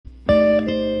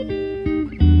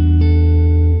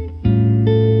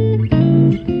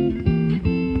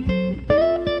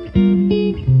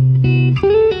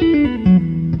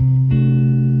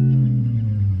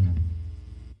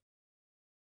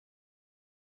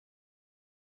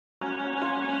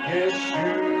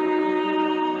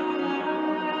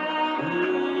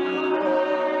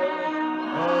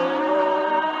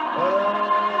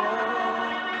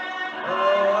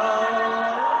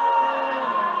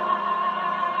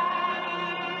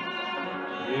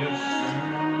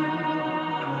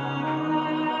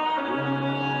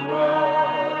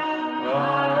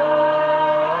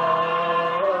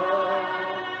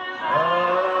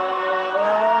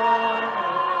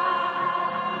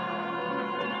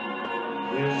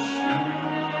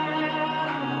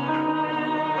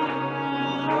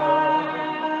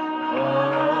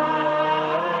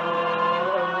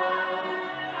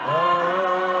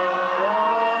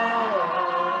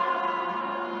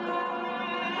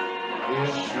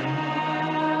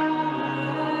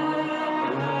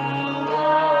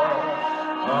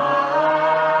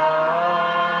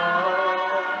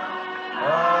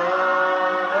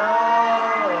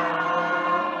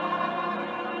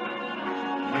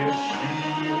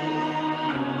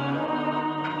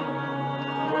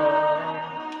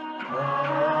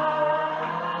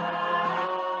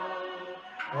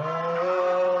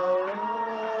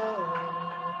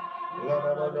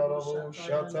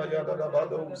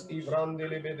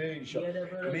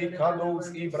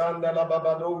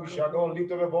Go and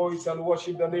lift up a voice and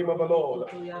worship the name of the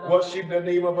Lord. Worship the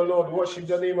name of the Lord. Worship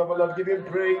the name of the Lord. Give him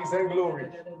praise and glory.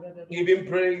 Give him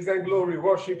praise and glory.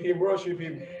 Worship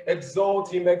him,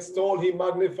 exalt him, extol him,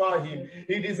 magnify him.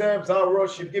 He deserves our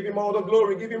worship. Give him all the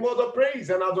glory. Give him all the praise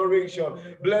and adoration.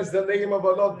 Bless the name of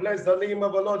the Lord. Bless the name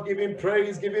of the Lord. Give him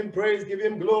praise. Give him praise. Give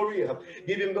him glory.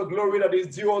 Give him the glory that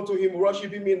is due unto him.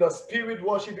 Worship him in the spirit.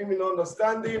 Worship him in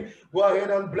understanding. Go ahead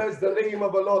and bless the name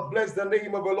of the Lord. Bless the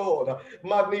name of the Lord.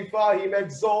 Magnify him,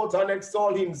 exalt and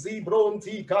extol him.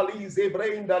 Zibronti kali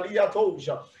zebrain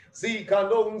daliatosha.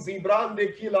 Zikanon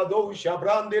zibrande kiladosha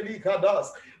brande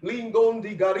likadas. Lingon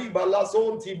di gariba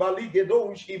lasonti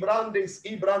baligedosh ibrandes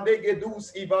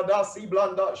ibrandegedus ibadas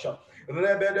iblandasha.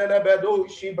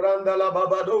 Rebedelebedosh ibranda la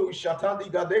babadosha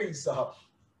tandigadesa.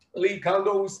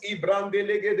 Likandos ibrande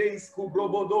legedes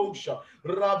kubrobodosha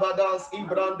rabadas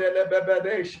ibrande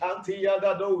lebebedesh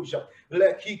antiyadadosha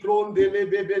le kikronde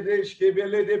lebebedesh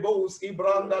kebele de bos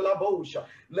ibranda la bosha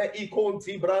le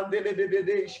ikonti brande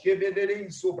lebebedesh kebele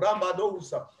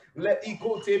subramadosa le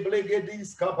ikote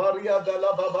blegedis kaparia da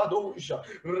la babadosha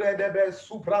redebe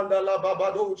supranda la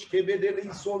babadosh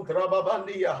kebele son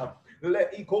trababandia le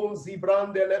ikonzi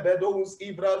brande lebedos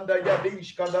ibranda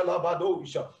yadish kadala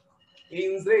badosha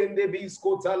Inzende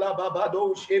biscota la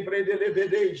babadosh ebrede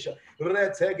levedesha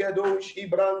retegedosh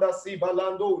ibranda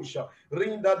sibalandosha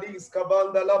rinda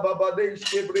discabanda la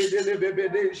babadesh ebrede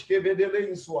levedesh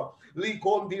kevedelensua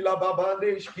likondi la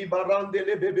babadesh kibarande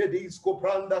lebebedis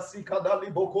copranda sikadali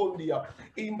bokondia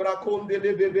imbra konde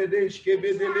levedesh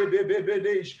kevedele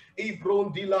bebedesh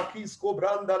iprondi la kisco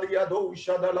branda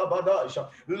liadosha da la badasha.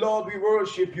 Lord, we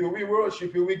worship you,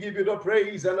 we give you the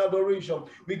praise and adoration,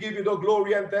 we give you the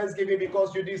glory and thanksgiving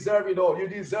because you deserve it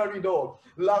all,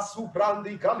 La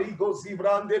suprandi caligo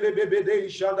zibrande le bebede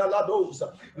shanda la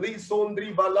dosa. Li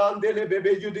sondri balande le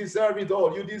bebe, you deserve it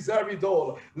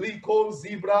all, Li con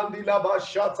zibrandi la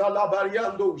bashata la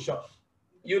bariandosha.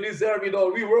 You deserve it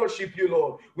all. We worship you,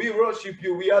 Lord. We worship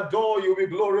you. We adore you. We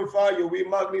glorify you. We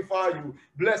magnify you.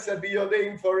 Blessed be your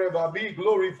name forever. Be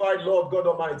glorified, Lord God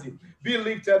Almighty. Be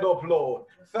lifted up, Lord.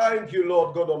 Thank you,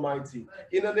 Lord God Almighty.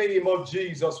 In the name of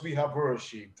Jesus, we have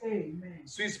worshipped. Amen.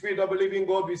 Sweet Spirit of the living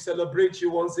God, we celebrate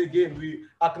you once again. We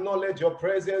acknowledge your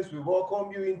presence. We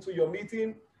welcome you into your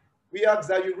meeting. We ask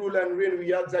that you rule and reign.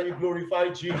 We ask that you glorify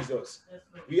Jesus.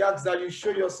 We ask that you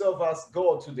show yourself as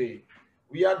God today.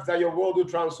 We ask that your word will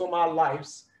transform our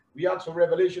lives. We ask for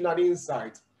revelation and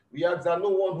insight. We ask that no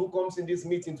one who comes in this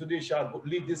meeting today shall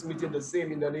leave this meeting the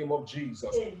same in the name of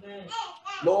Jesus. Amen.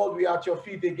 Lord, we are at your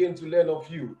feet again to learn of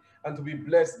you and to be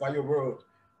blessed by your word.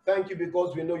 Thank you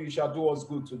because we know you shall do us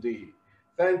good today.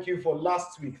 Thank you for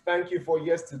last week. Thank you for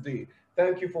yesterday.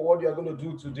 Thank you for what you are going to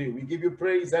do today. We give you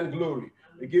praise and glory.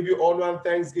 We give you honor and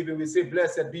thanksgiving. We say,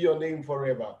 blessed be your name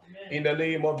forever. Amen. In the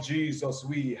name of Jesus,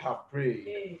 we have prayed.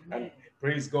 Amen. And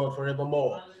praise God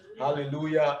forevermore.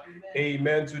 Hallelujah.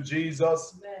 Amen to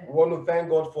Jesus. Amen. We want to thank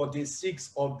God for day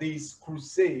 6 of this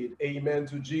crusade. Amen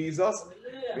to Jesus.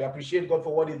 Hallelujah. We appreciate God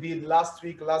for what he did last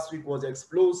week. Last week was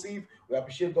explosive. We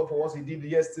appreciate God for what he did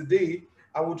yesterday.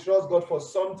 And we trust God for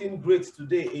something great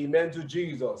today. Amen to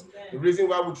Jesus. Amen. The reason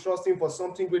why we trust him for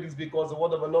something great is because the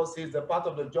word of the Lord says the path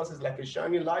of the just is like a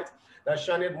shining light that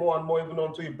shineth more and more even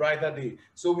unto a brighter day.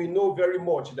 So we know very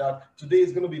much that today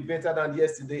is going to be better than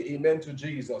yesterday. Amen to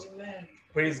Jesus. Amen.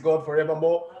 Praise God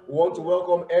forevermore. We want to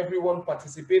welcome everyone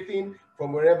participating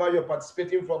from wherever you're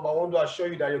participating from. I want to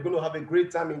assure you that you're going to have a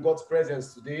great time in God's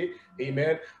presence today.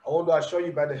 Amen. I want to assure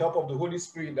you by the help of the Holy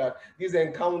Spirit that this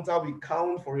encounter will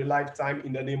count for a lifetime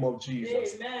in the name of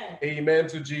Jesus. Amen. Amen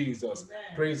to Jesus.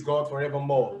 Amen. Praise God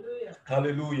forevermore. Hallelujah.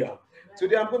 Hallelujah. Amen.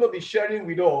 Today I'm going to be sharing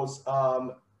with us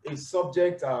a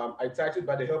subject I titled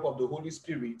by the help of the Holy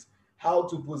Spirit, how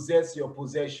to possess your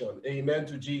possession. Amen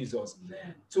to Jesus.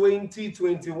 Amen.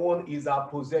 2021 is our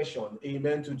possession.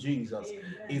 Amen to Jesus.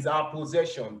 Amen. Is our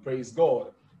possession. Praise God.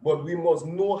 But we must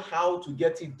know how to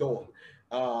get it done.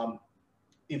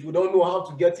 If we don't know how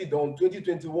to get it done,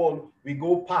 2021 we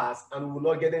go past and we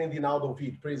will not get anything out of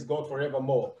it. Praise God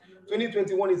forevermore.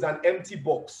 2021 is an empty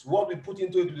box. What we put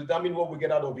into it to determine what we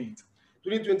get out of it.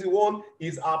 2021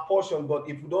 is our portion, but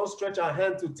if we don't stretch our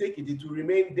hand to take it, it will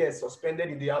remain there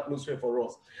suspended in the atmosphere for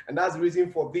us. And that's the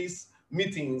reason for this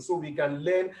meeting, so we can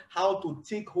learn how to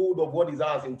take hold of what is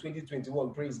ours in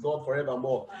 2021. Praise God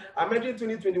forevermore. I'm entering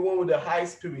 2021 with a high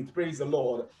spirit. Praise the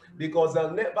Lord, because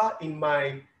never in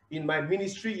my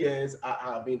ministry years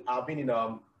I've been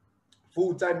in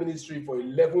full-time ministry for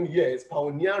 11 years,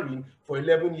 pioneering for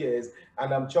 11 years,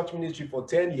 and church ministry for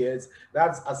 10 years.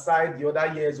 That's aside the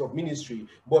other years of ministry.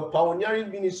 But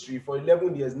pioneering ministry for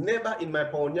 11 years, never in my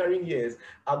pioneering years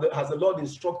has the Lord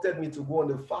instructed me to go on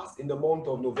the fast in the month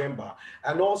of November,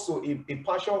 and also a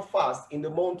partial fast in the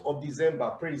month of December.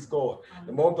 Praise God.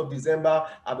 The month of December,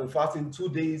 I've been fasting 2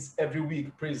 days every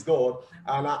week. Praise God.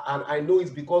 And I know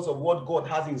it's because of what God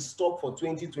has in stock for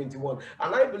 2021.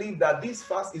 And I believe that this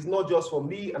fast is not just for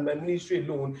me and my ministry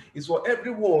alone, it's for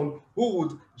everyone who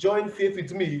would join faith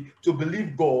with me to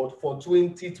believe God for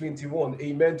 2021.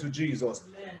 Amen to Jesus.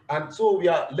 Amen. And so we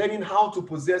are learning how to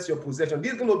possess your possession.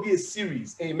 This is going to be a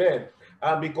series. Amen.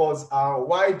 Because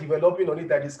while developing on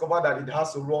it, I discovered that it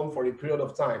has to run for a period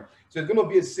of time. So it's going to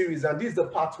be a series, and this is the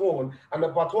part one. And the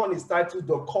part one is titled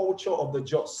The Culture of the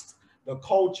Just. The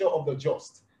Culture of the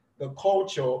Just. The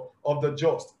Culture of the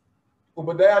Just.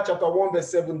 Obadiah chapter 1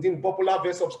 verse 17, popular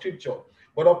verse of scripture.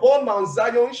 But upon Mount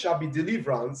Zion shall be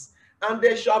deliverance, and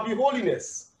there shall be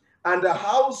holiness, and the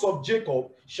house of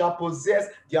Jacob shall possess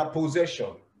their possession.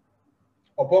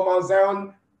 Upon Mount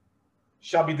Zion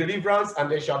shall be deliverance,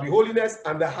 and there shall be holiness,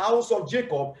 and the house of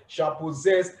Jacob shall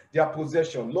possess their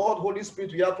possession. Lord, Holy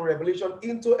Spirit, we ask for revelation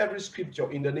into every scripture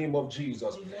in the name of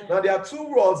Jesus. Amen. Now, there are two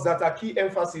words that are key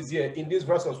emphasis here in this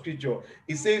verse of scripture.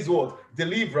 It says what?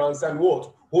 Deliverance and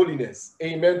what? Holiness.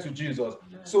 Amen to Jesus.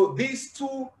 Amen. So these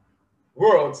two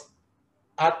words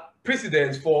are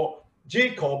precedence for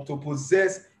Jacob to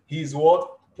possess his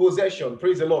what? Possession.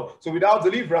 Praise the Lord. So without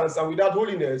deliverance and without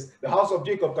holiness, the house of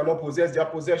Jacob cannot possess their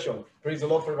possession. Praise the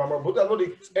Lord forevermore. But that's not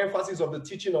the emphasis of the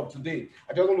teaching of today.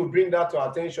 I just want to bring that to our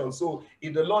attention. So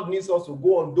if the Lord needs us to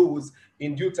go on those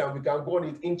in due time, we can go on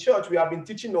it. In church, we have been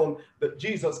teaching on that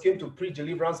Jesus came to preach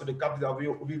deliverance to the captive.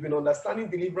 We've been understanding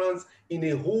deliverance in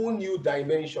a whole new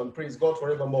dimension. Praise God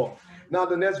forevermore. Now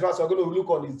the next verse we're going to look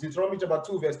on is Deuteronomy chapter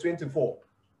 2 verse 24.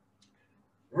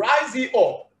 Rise ye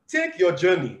up, take your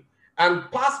journey,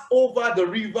 and pass over the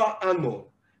river Arnon.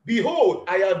 Behold,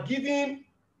 I have given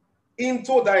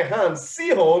into thy hand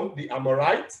Sihon the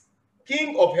Amorite,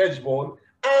 king of Heshbon,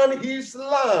 and his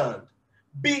land.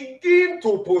 Begin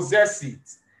to possess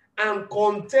it, and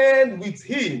contend with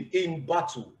him in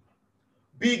battle.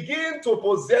 Begin to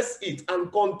possess it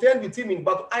and contend with him in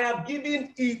battle. I have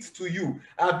given it to you.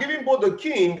 I have given both the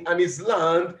king and his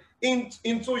land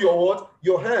into your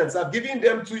hands. I've given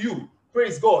them to you.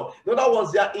 Praise God. In other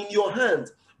words, they are in your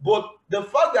hand. But the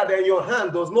fact that they're in your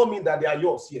hand does not mean that they are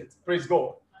yours yet. Praise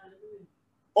God.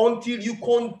 Until you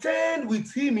contend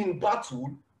with him in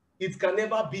battle, it can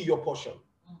never be your portion.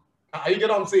 Are you get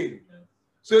what I'm saying?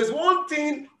 So it's one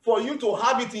thing for you to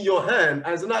have it in your hand,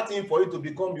 and it's another thing for it to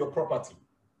become your property.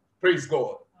 Praise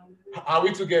God. Are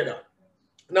we together?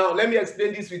 Now, let me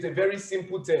explain this with a very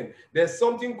simple term. There's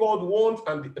something called want,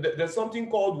 and there's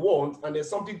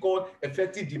something called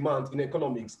effective demand in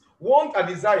economics. Want and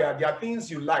desire, they are things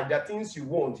you like, they are things you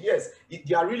want. Yes,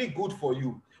 they are really good for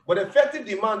you. But effective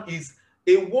demand is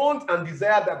a want and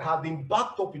desire that have been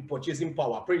backed up with purchasing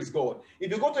power. Praise God.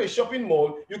 If you go to a shopping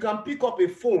mall, you can pick up a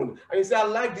phone and you say, I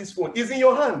like this phone. It's in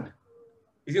your hand.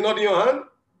 Is it not in your hand?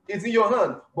 It's in your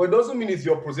hand. But it doesn't mean it's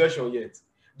your possession yet.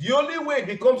 The only way it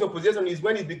becomes your possession is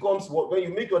when it becomes when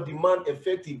you make your demand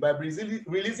effective by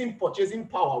releasing purchasing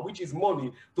power, which is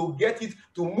money, to get it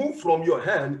to move from your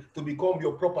hand to become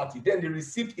your property. Then the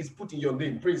receipt is put in your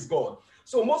name. Praise God.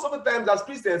 So most of the times as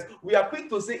Christians, we are quick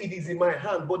to say it is in my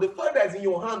hand, but the fact that it's in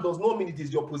your hand does not mean it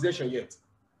is your possession yet.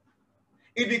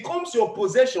 It becomes your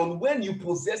possession when you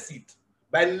possess it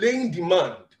by laying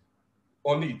demand.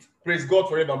 on it. Praise God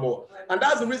forevermore. And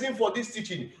that's the reason for this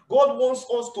teaching. God wants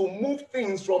us to move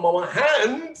things from our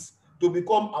hands to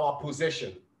become our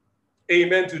possession.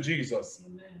 Amen to Jesus.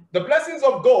 Amen. The blessings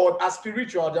of God are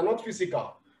spiritual, they're not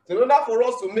physical. So in order for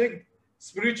us to make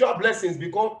spiritual blessings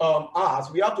become ours,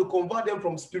 we have to convert them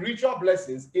from spiritual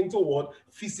blessings into what?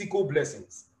 Physical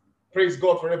blessings. Praise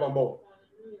God forevermore.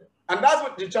 And that's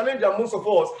what the challenge that most of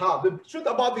us have. The truth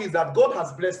about it is that God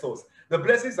has blessed us. The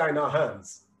blessings are in our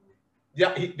hands. We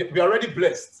are already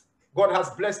blessed. God has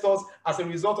blessed us as a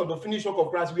result of the finished work of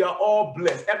Christ. We are all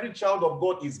blessed. Every child of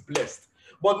God is blessed.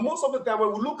 But most of the time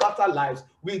when we look at our lives,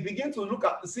 we begin to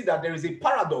see that there is a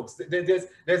paradox.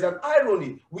 There's an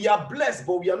irony. We are blessed,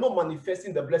 but we are not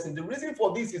manifesting the blessing. The reason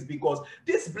for this is because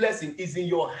this blessing is in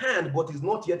your hand, but is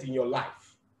not yet in your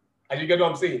life. And you get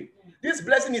what I'm saying? This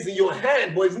blessing is in your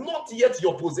hand, but it's not yet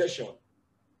your possession.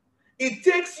 It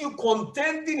takes you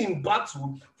contending in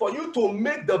battle for you to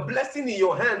make the blessing in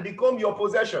your hand become your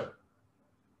possession.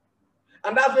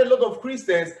 And that's why a lot of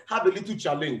Christians have a little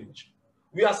challenge.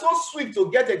 We are so swift to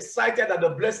get excited at the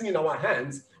blessing in our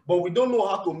hands, but we don't know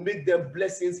how to make them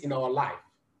blessings in our life.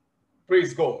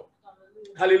 Praise God.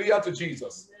 Hallelujah, Hallelujah to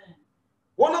Jesus. Amen.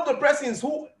 One of the persons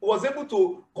who was able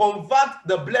to convert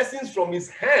the blessings from his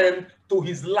hand to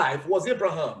his life was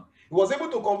Abraham. He was able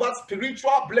to convert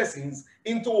spiritual blessings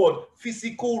into what?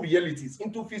 Physical realities,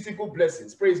 into physical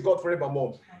blessings. Praise God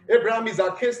forevermore. Abraham is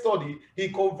a case study. He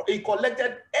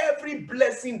collected every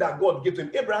blessing that God gave to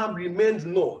him. Abraham remained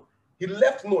known. He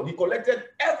left none. He collected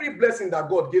every blessing that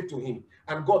God gave to him,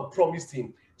 and God promised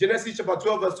him. Genesis chapter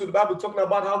 12 verse 2, the Bible talking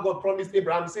about how God promised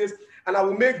Abraham. He says, and I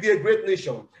will make thee a great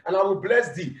nation, and I will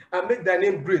bless thee, and make thy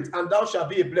name great, and thou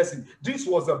shalt be a blessing. This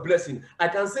was a blessing. I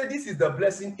can say this is the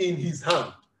blessing in his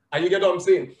hand. And you get what I'm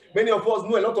saying? Many of us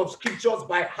know a lot of scriptures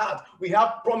by heart. We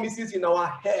have promises in our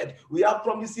head. We have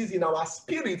promises in our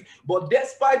spirit. But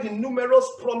despite the numerous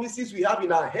promises we have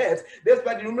in our heads,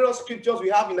 despite the numerous scriptures we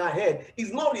have in our head,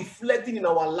 it's not reflecting in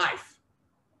our life.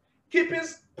 Keeping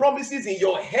promises in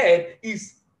your head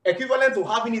is equivalent to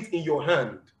having it in your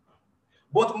hand.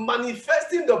 But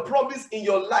manifesting the promise in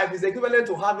your life is equivalent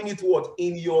to having it what?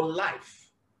 In your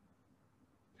life.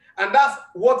 And that's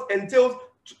what entails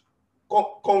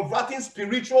converting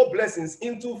spiritual blessings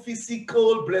into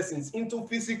physical blessings, into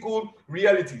physical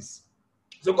realities.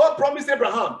 So God promised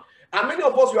Abraham, and many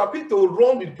of us, we are quick to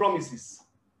run with promises.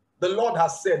 The Lord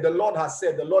has said, the Lord has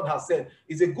said, the Lord has said.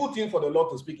 It's a good thing for the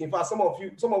Lord to speak. In fact, some of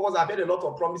us have heard a lot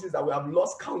of promises that we have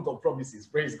lost count of promises.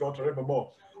 Praise God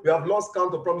forevermore. We have lost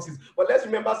count of promises. But let's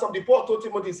remember something. Paul told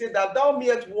Timothy, he said that thou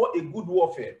mayest war a good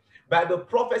warfare by the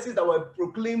prophecies that were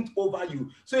proclaimed over you.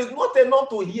 So it's not enough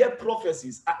to hear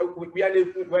prophecies.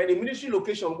 We're in a ministry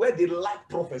location where they like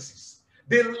prophecies.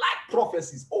 They like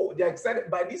prophecies. Oh, they're excited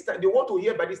by this time. They want to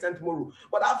hear by this time tomorrow.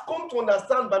 But I've come to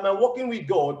understand by my walking with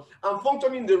God and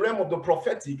functioning in the realm of the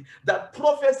prophetic that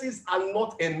prophecies are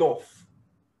not enough.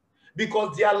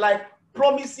 Because they are like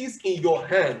promises in your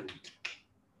hand.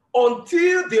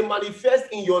 Until they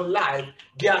manifest in your life,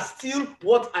 they are still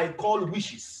what I call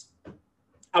wishes.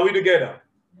 Are we together?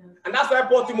 Yeah. And that's why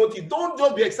Paul Timothy, don't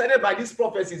just be excited by these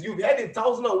prophecies. You've heard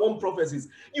 1,001 prophecies.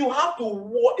 You have to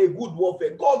war a good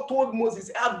warfare. God told Moses,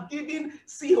 I've given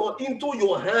Sihon into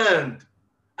your hand.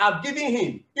 I've given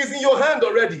him. It's in your hand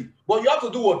already. But you have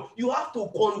to do what? You have to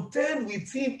contend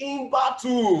with him in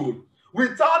battle.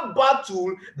 Without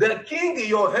battle, the king in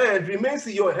your hand remains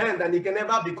in your hand and he can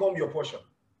never become your portion.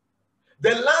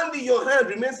 The land in your hand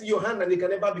remains in your hand and it can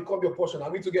never become your portion.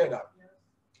 Are we together?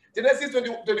 Genesis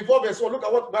 24 verse 1, look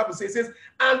at what the Bible says. It says,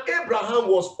 and Abraham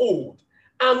was old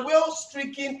and well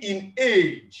stricken in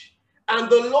age, and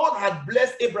the Lord had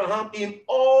blessed Abraham in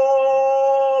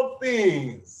all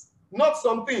things, not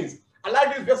some things. I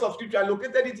like this verse of scripture. I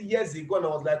located it years ago and I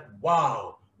was like,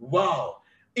 wow, wow.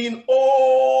 In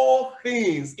all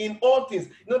things, in all things.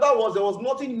 In other words, there was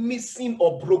nothing missing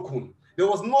or broken. There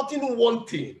was nothing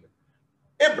wanting.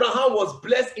 Abraham was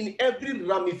blessed in every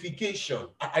ramification.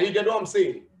 Are you getting what I'm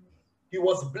saying? He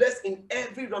was blessed in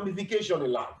every ramification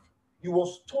in life. He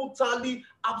was totally,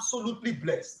 absolutely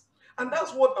blessed. And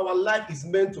that's what our life is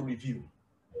meant to reveal.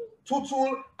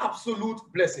 Total, absolute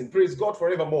blessing. Praise God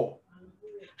forevermore.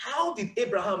 How did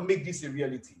Abraham make this a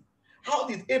reality? How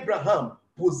did Abraham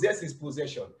possess his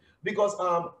possession? Because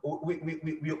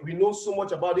we know so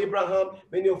much about Abraham.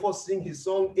 Many of us sing his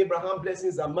song, Abraham,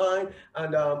 blessings are mine.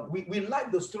 And we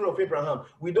like the story of Abraham.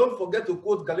 We don't forget to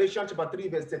quote Galatians chapter 3,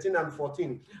 verse 13 and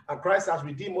 14. And Christ has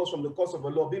redeemed us from the curse of the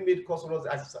law, being made curse of us,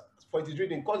 as for it is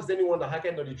written, cause anyone that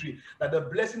hearkened on the tree, that the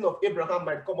blessing of Abraham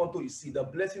might come unto his seed, the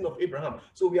blessing of Abraham.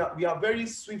 So we are very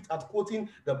swift at quoting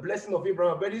the blessing of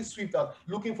Abraham, very swift at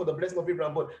looking for the blessing of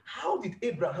Abraham. But how did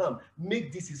Abraham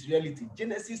make this his reality?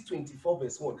 Genesis 24,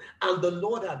 verse 1. And the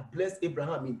Lord had blessed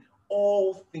Abraham in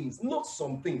all things, not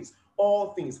some things,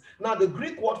 all things. Now, the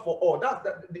Greek word for all,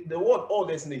 the word all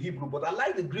is in the Hebrew, but I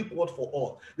like the Greek word for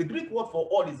all. The Greek word for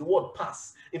all is the word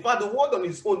pass. In fact, the word on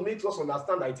its own makes us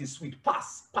understand that it is sweet.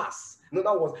 Pass, pass. In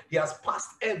other words, he has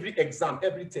passed every exam,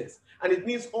 every test. And it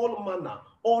means all manner,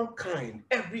 all kind,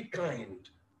 every kind.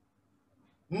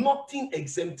 Nothing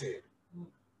exempted.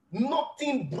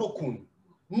 Nothing broken.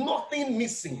 Nothing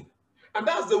missing. And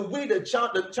that's the way the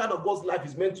child of God's life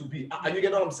is meant to be. Are you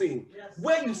getting what I'm saying? Yes.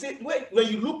 When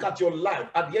you look at your life,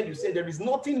 at the end you say there is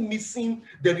nothing missing,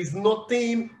 there is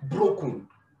nothing broken.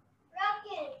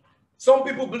 Some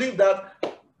people believe that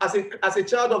as a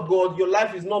child of God, your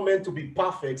life is not meant to be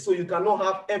perfect, so you cannot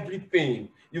have everything.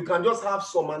 You can just have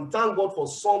some, and thank God for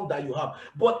some that you have.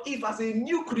 But if as a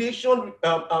new creation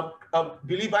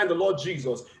believer in the Lord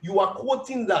Jesus, you are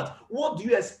quoting that, what do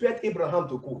you expect Abraham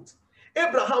to quote?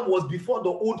 Abraham was before the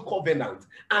old covenant,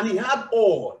 and he had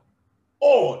all,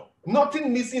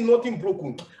 nothing missing, nothing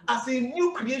broken. As a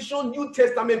new creation, New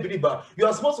Testament believer, you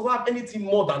are supposed to have anything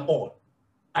more than all.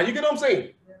 Are you getting what I'm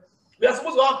saying? Yes. We are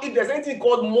supposed to have, if there's anything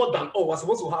called more than all, we're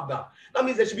supposed to have that. That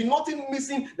means there should be nothing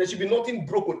missing, there should be nothing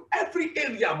broken. Every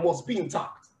area must be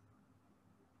intact.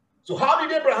 So how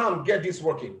did Abraham get this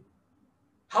working?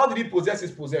 How did he possess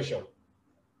his possession?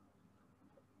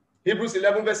 Hebrews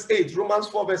 11 verse 8, Romans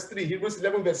 4 verse 3, Hebrews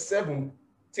 11 verse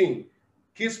 17.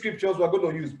 Key scriptures we're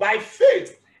going to use. By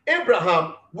faith,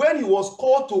 Abraham, when he was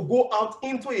called to go out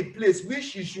into a place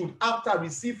which he should after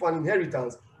receive an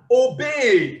inheritance,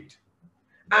 obeyed.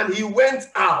 And he went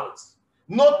out,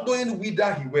 not knowing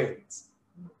whither he went.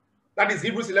 That is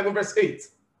Hebrews 11 verse 8.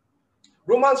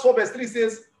 Romans 4 verse 3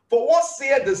 says, for what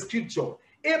saith the scripture?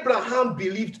 Abraham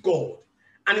believed God,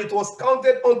 and it was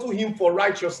counted unto him for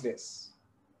righteousness.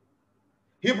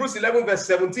 Hebrews 11 verse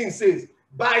 17 says,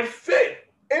 by faith,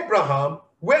 Abraham,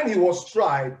 when he was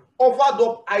tried, offered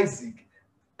up Isaac,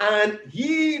 and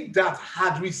he that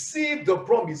had received the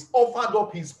promise offered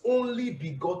up his only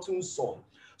begotten son.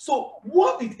 So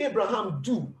what did Abraham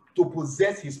do to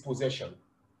possess his possession?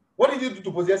 What did he do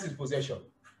to possess his possession?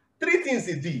 Three things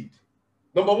he did.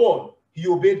 Number one, he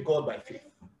obeyed God by faith.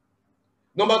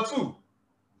 Number two,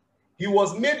 he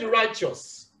was made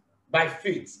righteous by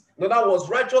faith. In other words,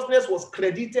 righteousness was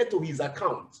credited to his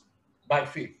account by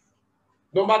faith.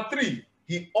 Number three,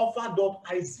 he offered up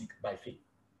Isaac by faith.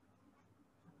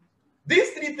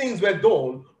 These three things were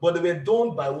done, but they were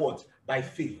done by what? By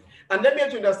faith. And let me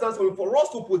help you understand something. For us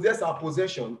to possess our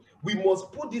possession, we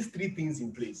must put these three things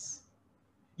in place.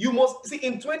 You must, see,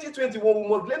 in 2021, we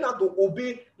must learn how to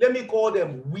obey, let me call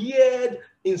them weird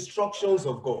instructions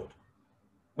of God.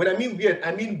 When I mean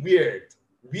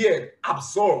weird,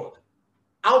 absurd,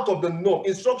 out of the norm,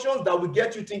 instructions that will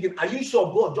get you thinking, are you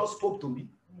sure God just spoke to me?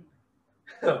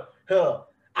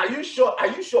 Are you sure? Are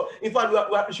you sure? In fact,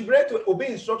 we should be ready to obey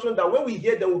instructions that when we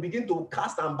hear them, we'll begin to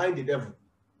cast and bind the devil.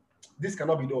 This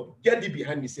cannot be done. Get thee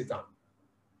behind me, Satan.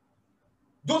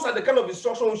 Those are the kind of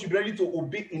instructions we should be ready to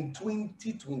obey in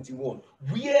 2021.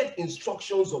 Weird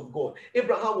instructions of God.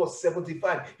 Abraham was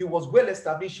 75. He was well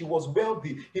established. He was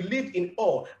wealthy. He lived in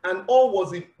Ur, and Ur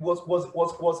was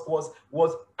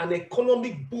an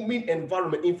economic booming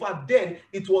environment. In fact, then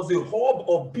it was a hub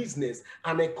of business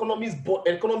and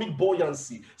economic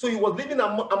buoyancy. So he was living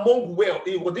among wealth.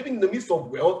 He was living in the midst of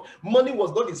wealth. Money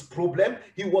was not his problem.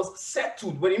 He was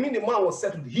settled. When you mean the man was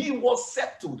settled, he was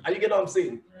settled. Are you getting what I'm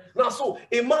saying? Now, so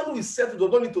a man who is settled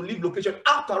does not need to leave location.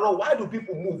 After all, why do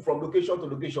people move from location to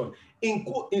location?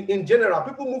 In general,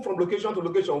 people move from location to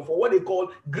location for what they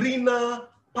call greener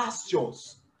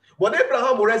pastures. But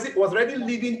Abraham was already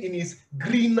living in his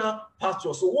greener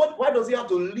pasture. So why does he have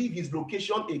to leave his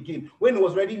location again when he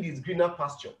was already in his greener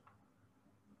pasture?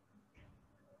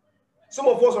 Some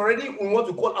of us already we want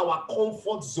to call our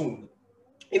comfort zone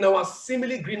in our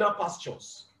seemingly greener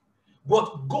pastures.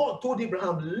 But God told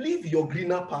Abraham, leave your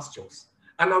greener pastures,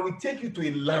 and I will take you to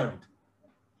a land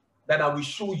that I will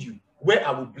show you, where I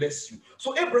will bless you.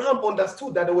 So Abraham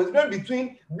understood that there was a difference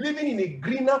between living in a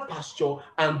greener pasture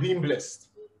and being blessed.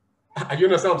 Are you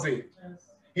understand what I'm saying? Yes.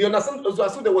 He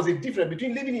understood there was a difference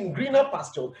between living in greener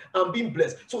pasture and being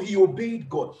blessed. So he obeyed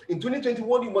God. In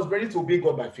 2021, he was ready to obey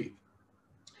God by faith.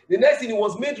 The next thing, he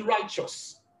was made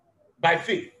righteous by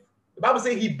faith. The Bible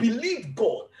says he believed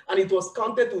God and it was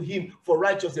counted to him for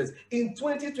righteousness. In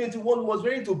 2021, he was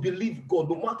ready to believe God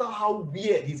no matter how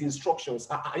weird his instructions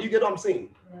are. You get what I'm saying?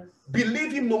 Yes.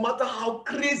 Believe him no matter how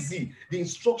crazy the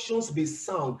instructions may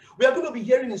sound. We are going to be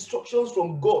hearing instructions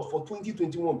from God for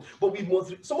 2021, but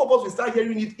some of us will start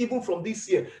hearing it even from this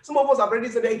year. Some of us have already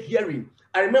started hearing.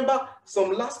 I remember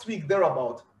some last week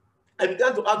thereabout, I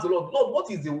began to ask the Lord, what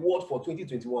is the word for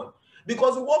 2021?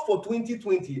 Because the word for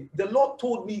 2020, the Lord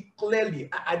told me clearly.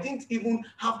 I didn't even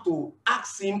have to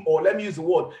ask him, or let me use the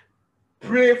word,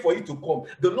 pray for it to come.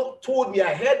 The Lord told me,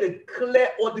 I heard a clear,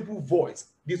 audible voice.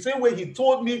 The same way he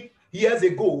told me years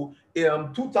ago,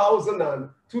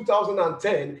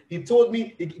 2010, he told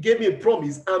me, he gave me a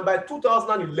promise, and by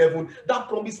 2011, that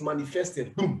promise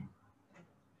manifested. Boom.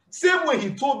 Same way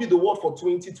he told me the word for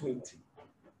 2020.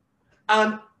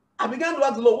 And I began to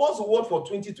ask the Lord, what's the word for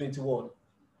 2021?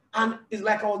 And it's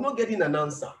like I was not getting an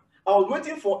answer. I was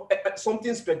waiting for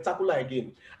something spectacular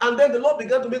again. And then the Lord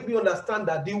began to make me understand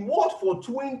that the word for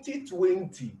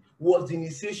 2020 was the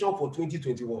initiation for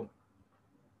 2021.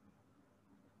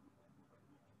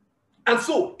 And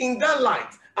so, in that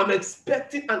light, I'm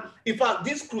expecting, and in fact,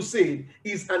 this crusade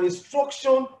is an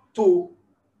instruction to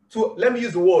let me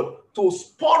use the word, to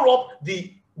spur up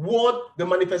the word, the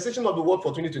manifestation of the word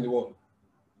for 2021.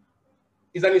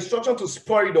 It's an instruction to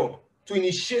spur it up, to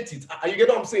initiate it. You get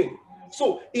what I'm saying?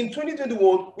 So in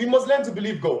 2021, we must learn to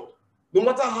believe God, no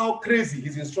matter how crazy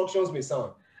his instructions may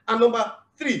sound. And number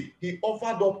 3, he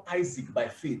offered up Isaac by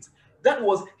faith. That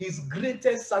was his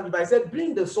greatest sacrifice. He said,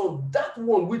 bring the son, that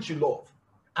one which you love,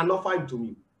 and offer him to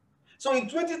me. So in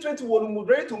 2021, we're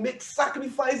ready to make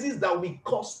sacrifices that will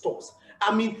cost us.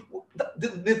 I mean,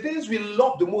 the things we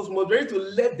love the most, we're ready to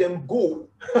let them go.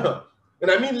 And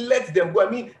I mean, let them go.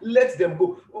 I mean, let them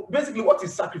go. Basically, what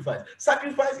is sacrifice?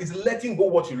 Sacrifice is letting go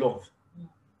what you love.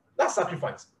 That's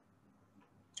sacrifice.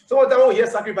 So when we hear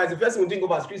sacrifice, the first thing we think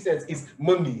of as Christians is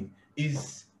money,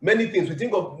 is many things. We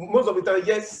think of, most of the time,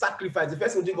 yes, sacrifice. The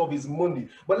first thing we think of is money.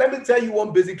 But let me tell you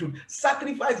one basic truth.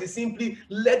 Sacrifice is simply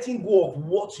letting go of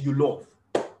what you love.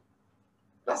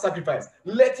 That's sacrifice.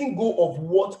 Letting go of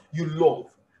what you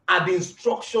love at the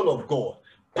instruction of God.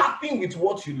 Parting with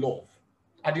what you love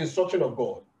at the instruction of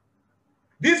God.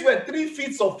 These were 3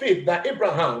 feats of faith that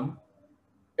Abraham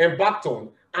embarked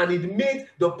on, and it made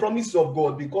the promise of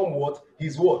God become what?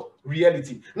 His word,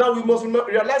 reality. Now we must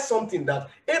realize something,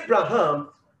 that Abraham,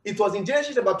 it was in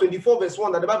Genesis chapter 24 verse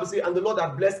 1 that the Bible says, and the Lord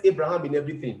had blessed Abraham in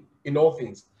everything, in all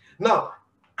things. Now,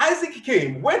 Isaac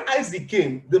came. When Isaac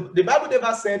came, the Bible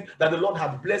never said that the Lord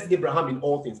had blessed Abraham in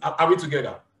all things. Are we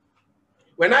together?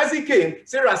 When Isaac came,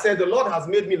 Sarah said, the Lord has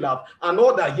made me laugh, and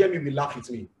all that hear me will laugh with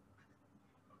me.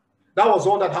 That was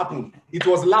all that happened. It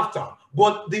was laughter.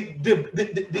 But the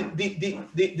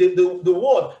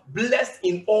word blessed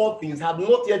in all things had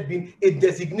not yet been a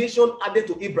designation added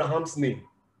to Abraham's name.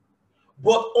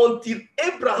 But until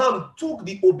Abraham took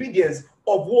the obedience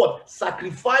of what?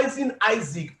 Sacrificing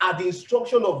Isaac at the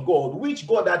instruction of God, which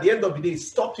God at the end of the day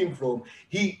stopped him from,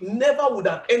 he never would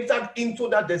have entered into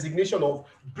that designation of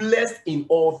blessed in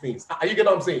all things. Are you getting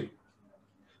what I'm saying?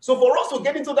 So for us to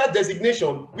get into that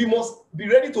designation, we must be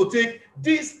ready to take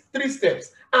these 3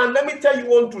 steps. And let me tell you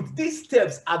one truth. These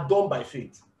steps are done by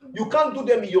faith. You can't do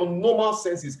them in your normal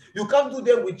senses. You can't do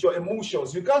them with your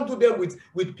emotions. You can't do them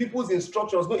with people's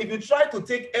instructions. No, if you try to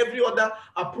take every other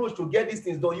approach to get these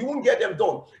things done, you won't get them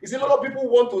done. You see, a lot of people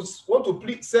want to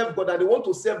serve God, and they want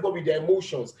to serve God with their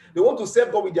emotions. They want to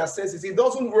serve God with their senses. It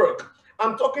doesn't work.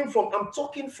 I'm talking from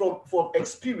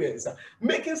experience.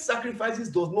 Making sacrifices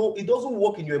doesn't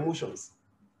work in your emotions.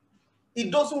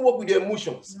 It doesn't work with your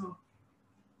emotions. No.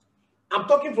 I'm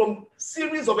talking from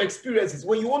series of experiences.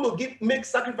 When you want to make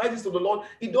sacrifices to the Lord,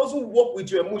 it doesn't work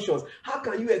with your emotions. How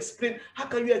can you explain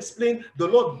the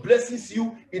Lord blesses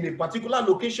you in a particular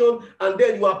location, and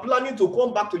then you are planning to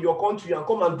come back to your country and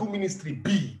come and do ministry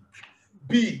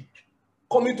big,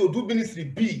 coming to do ministry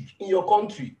big in your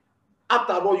country.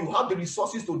 After all, you have the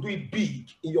resources to do it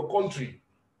big in your country.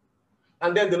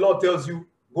 And then the Lord tells you,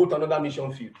 go to another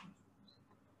mission field.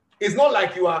 It's not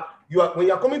like you are when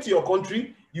you are coming to your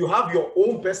country, you have your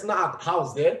own personal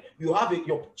house there. You have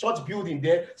your church building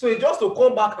there. So it's just to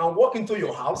come back and walk into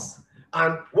your house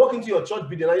and walk into your church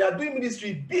building. And you are doing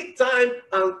ministry big time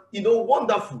and,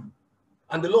 wonderful.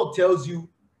 And the Lord tells you,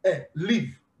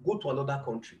 leave, go to another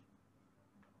country.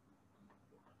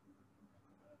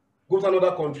 Go to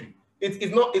another country.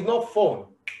 It's not fun.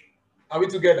 Are we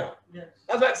together? Yes.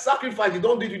 That's why sacrifice, you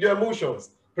don't do it with your emotions.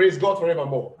 Praise God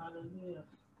forevermore. Hallelujah.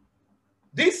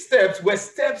 These steps were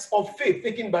steps of faith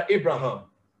taken by Abraham.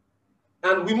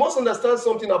 And we must understand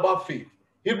something about faith.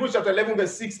 Hebrews chapter 11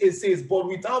 verse 6, it says, but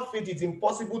without faith it's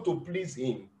impossible to please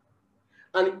him.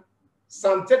 And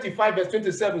Psalm 35 verse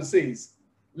 27 says,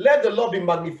 let the Lord be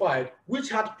magnified, which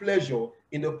had pleasure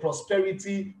in the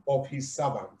prosperity of his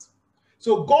servant.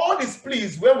 So God is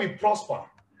pleased when we prosper.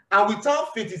 And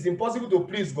without faith, it's impossible to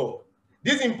please God.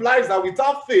 This implies that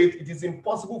without faith, it is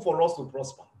impossible for us to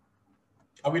prosper.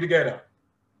 Are we together?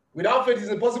 Without faith,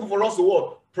 it's impossible for us to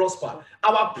what? Prosper.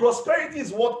 Our prosperity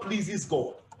is what pleases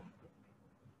God.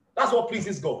 That's what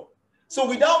pleases God. So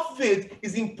without faith,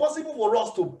 it's impossible for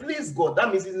us to please God.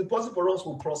 That means it's impossible for us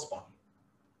to prosper.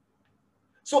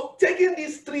 So taking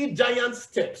these 3 giant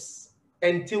steps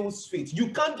entails faith. You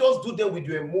can't just do them with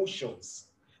your emotions.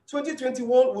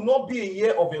 2021 will not be a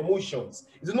year of emotions.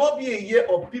 It will not be a year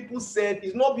of people said.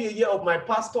 It will not be a year of my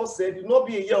pastor said. It will not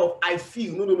be a year of I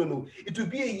feel. No. It will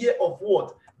be a year of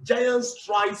what? Giant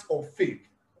strides of faith.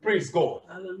 Praise God.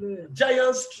 Hallelujah.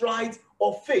 Giant strides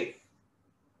of faith.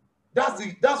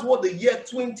 That's what the year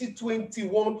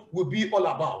 2021 will be all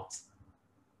about.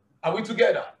 Are we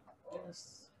together?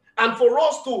 Yes. And for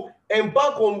us to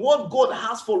embark on what God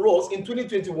has for us in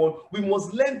 2021, we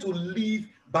must learn to live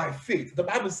by faith. The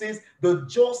Bible says, the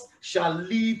just shall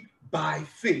live by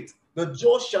faith. The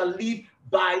just shall live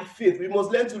by faith. We must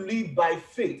learn to live by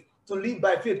faith. To live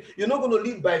by faith. You're not going to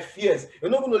live by fears.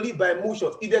 You're not going to live by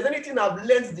emotions. If there's anything I've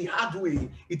learned the hard way,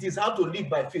 it is how to live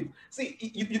by faith. See,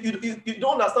 you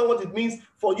don't understand what it means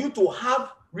for you to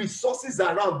have resources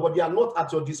around, but they are not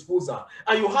at your disposal.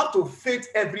 And you have to faith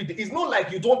every day. It's not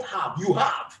like you don't have. You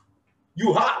have.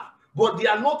 You have. But they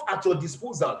are not at your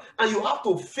disposal. And you have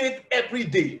to faith every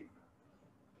day.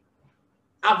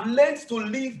 I've learned to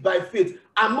live by faith.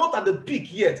 I'm not at the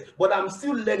peak yet, but I'm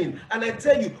still learning. And I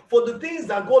tell you, for the things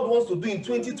that God wants to do in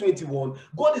 2021,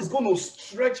 God is going to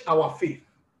stretch our faith.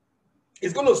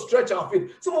 It's going to stretch our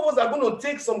faith. Some of us are going to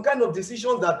take some kind of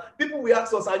decisions that people will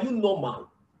ask us, are you normal?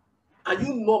 Are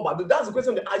you normal? That's the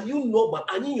question. Are you normal?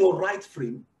 Are you in your right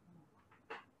frame?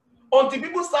 Until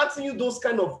people start asking you those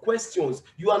kind of questions,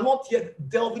 you are not yet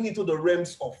delving into the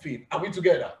realms of faith. Are we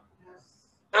together? Yes.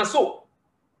 And so,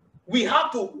 we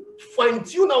have to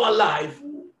fine-tune our life,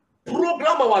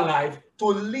 program our life to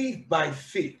live by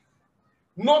faith,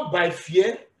 not by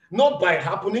fear, not by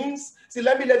happenings. See,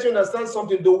 let me let you understand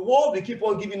something. The world will keep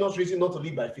on giving us reason not to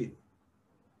live by faith.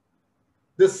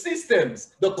 The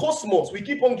systems, the cosmos, we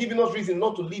keep on giving us reason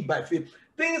not to live by faith.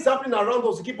 Things happening around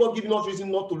us, we keep on giving us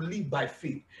reason not to live by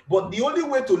faith. But the only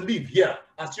way to live here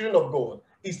as children of God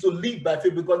is to live by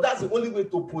faith, because that's the only way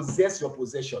to possess your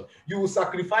possession. You will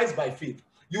sacrifice by faith.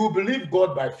 You will believe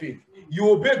God by faith. You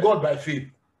obey God by faith.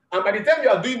 And by the time you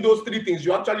are doing those 3 things,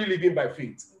 you're actually living by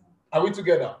faith. Are we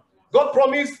together? God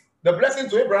promised the blessing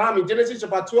to Abraham in Genesis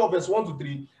chapter 12, verse 1 to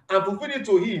 3, and fulfilled it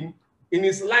to him in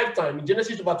his lifetime in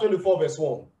Genesis chapter 24, verse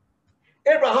 1.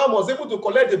 Abraham was able to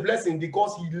collect the blessing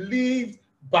because he lived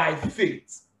by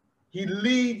faith. He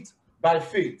lived by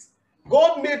faith.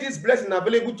 God made this blessing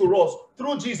available to us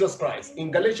through Jesus Christ. In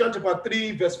Galatians chapter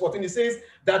 3, verse 14, it says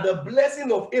that the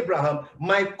blessing of Abraham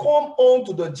might come on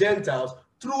to the Gentiles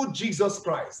through Jesus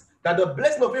Christ. That the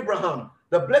blessing of Abraham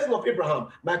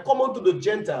might come on to the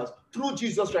Gentiles through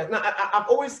Jesus Christ. Now, I've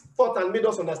always thought and made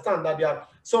us understand that there are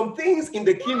some things in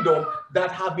the kingdom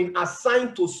that have been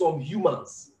assigned to some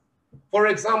humans. For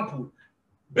example,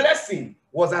 blessing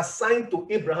was assigned to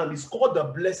Abraham. It's called the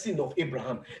blessing of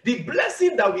Abraham. The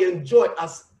blessing that we enjoy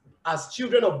as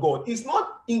children of God is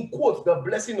not, in quotes, the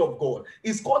blessing of God.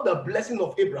 It's called the blessing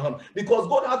of Abraham because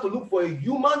God had to look for a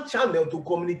human channel to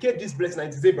communicate this blessing,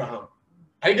 and it is Abraham.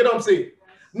 Are you getting what I'm saying?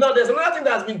 Now, there's another thing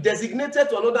that has been designated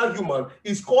to another human.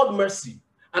 It's called mercy,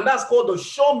 and that's called the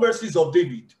sure mercies of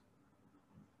David.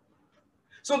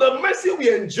 So the mercy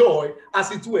we enjoy,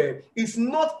 as it were, is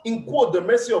not, in quote, the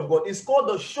mercy of God. It's called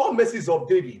the sure mercies of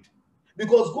David.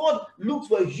 Because God looked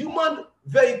for a human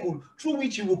vehicle through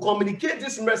which he will communicate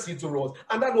this mercy to us.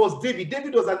 And that was David.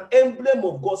 David was an emblem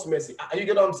of God's mercy. Are you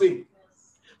getting what I'm saying?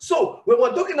 So when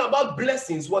we're talking about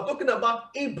blessings, we're talking about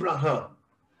Abraham.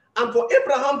 And for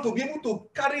Abraham to be able to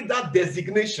carry that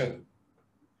designation,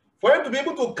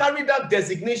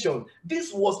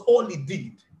 this was all he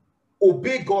did.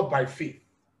 Obey God by faith.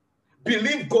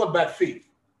 Believe God by faith.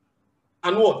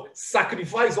 And what?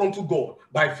 Sacrifice unto God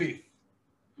by faith.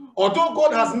 Although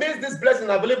God has made this blessing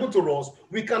available to us,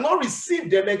 we cannot receive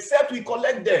them except we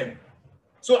collect them.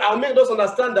 So I'll make us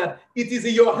understand that it is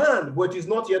in your hand, but it is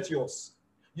not yet yours.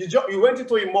 You went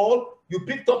into a mall, you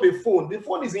picked up a phone. The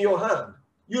phone is in your hand.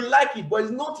 You like it, but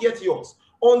it's not yet yours.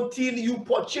 Until you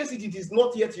purchase it, it is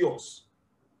not yet yours.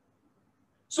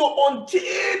 So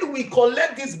until we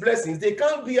collect these blessings, they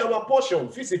can't be our portion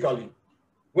physically.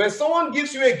 When someone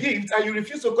gives you a gift and you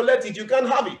refuse to collect it, you can't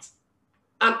have it.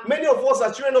 And many of us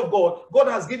as children of God, God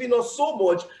has given us so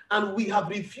much and we have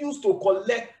refused to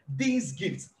collect these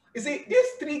gifts. You see, these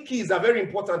 3 keys are very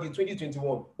important in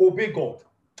 2021. Obey God.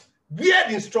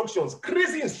 Weird instructions,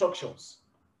 crazy instructions,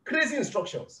 crazy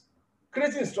instructions,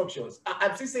 crazy instructions.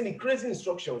 I'm still saying crazy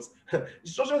instructions,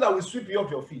 instructions that will sweep you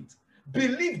off your feet.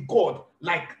 Believe God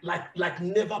like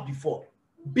never before.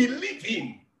 Believe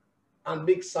Him and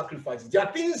make sacrifices. There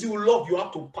are things you love, you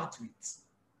have to part with.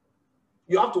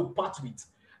 You have to part with.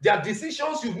 There are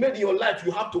decisions you've made in your life,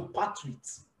 you have to part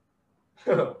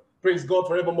with. Praise God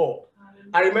forevermore.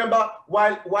 I remember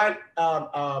while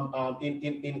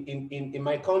in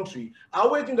my country, I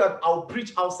always knew that I'll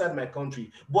preach outside my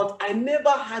country, but I never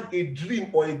had a dream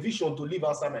or a vision to live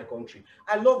outside my country.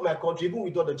 I love my country, even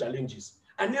with all the challenges.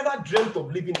 I never dreamt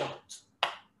of living out.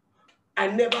 I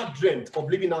never dreamt of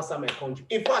living outside my country.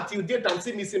 In fact, till date, I'm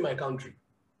still missing my country.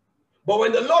 But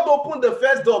when the Lord opened the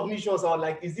first door of missions, I was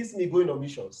like, is this me going on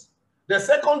missions? The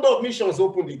second door of missions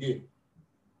opened again.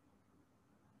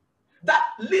 That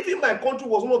leaving my country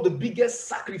was one of the biggest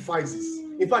sacrifices.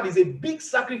 In fact, it's a big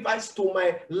sacrifice to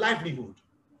my livelihood.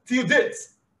 Till date,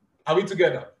 are we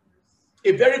together?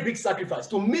 A very big sacrifice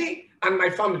to me and my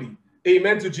family.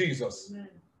 Amen to Jesus. Amen.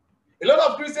 A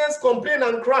lot of Christians complain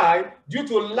and cry due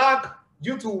to lack,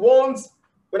 due to wants.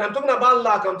 When I'm talking about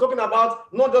lack, I'm talking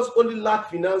about not just only lack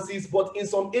finances, but in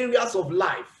some areas of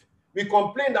life. We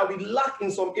complain that we lack in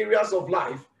some areas of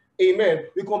life. Amen.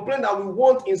 We complain that we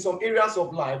want in some areas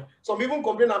of life. Some even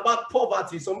complain about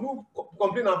poverty. Some people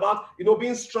complain about,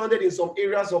 being stranded in some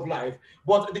areas of life.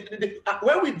 But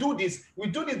when we do this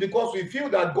because we feel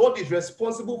that God is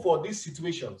responsible for these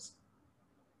situations.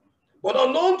 But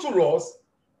unknown to us,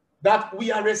 that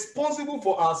we are responsible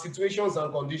for our situations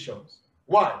and conditions.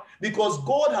 Why? Because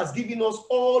God has given us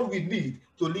all we need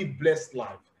to live blessed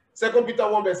life. 2 Peter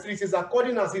 1 verse 3 says,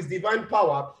 according as his divine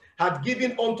power had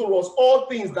given unto us all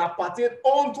things that pertain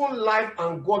unto life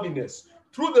and godliness,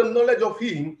 through the knowledge of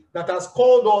him that has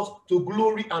called us to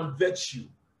glory and virtue.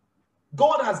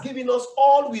 God has given us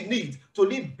all we need to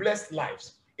live blessed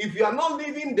lives. If we are not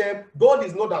living them, God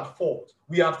is not at fault.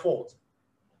 We are at fault.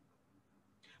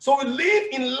 So we live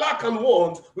in lack and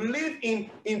want. We live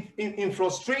in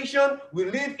frustration. We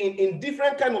live in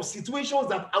different kind of situations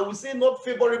that I would say not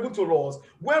favorable to us,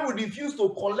 where we refuse to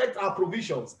collect our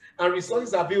provisions and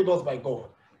resources availed us by God.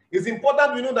 It's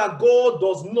important we know that God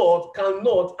does not,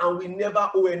 cannot, and will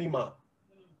never owe any man.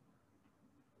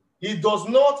 He does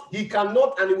not, he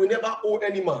cannot, and he will never owe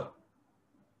any man.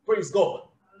 Praise God.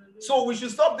 So we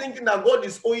should stop thinking that God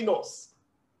is owing us.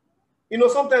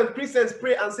 Sometimes Christians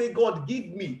pray and say, God, give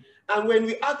me. And when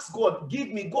we ask God, give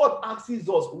me, God asks us,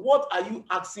 what are you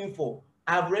asking for?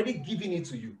 I have already given it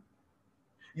to you.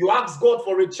 You ask God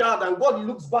for a child and God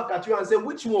looks back at you and says,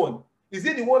 which one? Is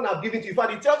it the one I've given to you? In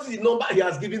fact, he tells you the number he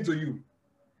has given to you.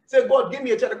 Say, God, give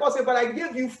me a child. God said, but I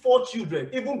gave you 4 children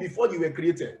even before you were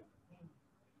created.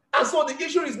 And so the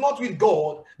issue is not with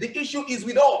God. The issue is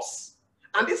with us.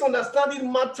 And this understanding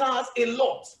matters a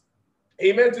lot.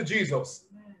 Amen to Jesus.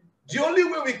 The only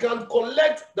way we can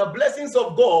collect the blessings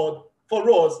of God for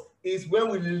us is when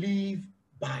we live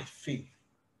by faith.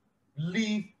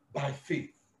 Live by faith.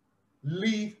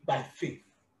 Live by faith.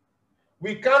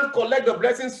 We can't collect the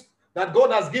blessings that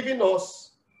God has given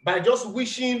us by just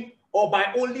wishing or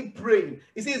by only praying.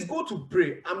 You see, it's good to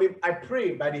pray. I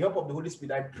pray by the help of the Holy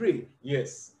Spirit. I pray,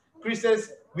 yes.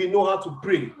 Christians, we know how to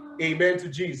pray. Amen to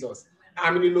Jesus.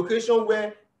 I'm in a location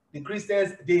where the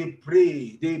Christians, they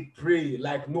pray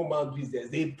like no man business.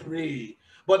 They pray.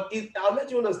 But I'll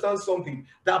let you understand something.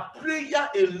 That prayer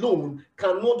alone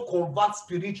cannot convert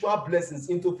spiritual blessings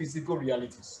into physical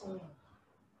realities.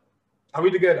 Are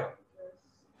we together?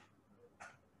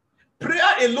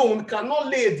 Prayer alone cannot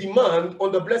lay a demand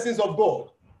on the blessings of God.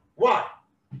 Why?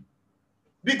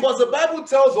 Because the Bible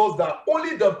tells us that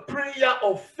only the prayer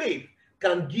of faith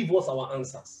can give us our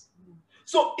answers.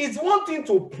 So it's one thing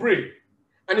to pray,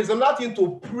 and it's another thing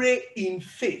to pray in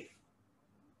faith.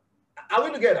 Are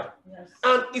we together? Yes.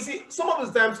 And you see, some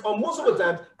of the times, or most of the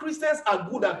times, Christians are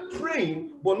good at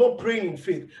praying, but not praying in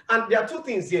faith. And there are 2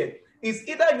 things here. It's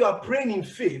either you are praying in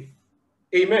faith,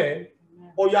 amen,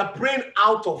 or you are praying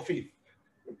out of faith.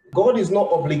 God is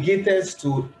not obligated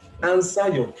to answer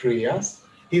your prayers.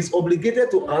 He's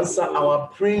obligated to answer our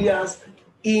prayers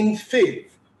in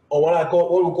faith, or what we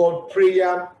call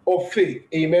prayer of faith.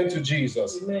 Amen to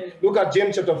Jesus. Amen. Look at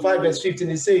James chapter 5 verse 15.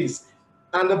 It says,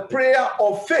 and the prayer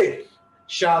of faith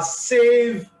shall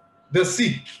save the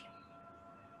sick,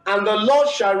 and the Lord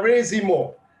shall raise him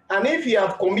up. And if he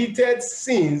have committed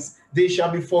sins, they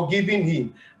shall be forgiven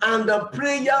him. And the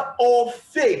prayer of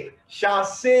faith shall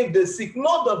save the sick.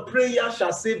 Not the prayer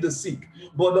shall save the sick,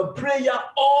 but the prayer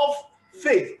of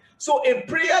faith. So a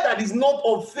prayer that is not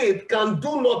of faith can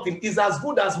do nothing. Is as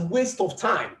good as waste of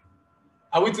time.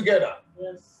 Are we together?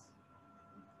 Yes.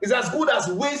 It's as good as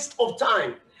waste of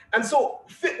time. And so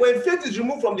when faith is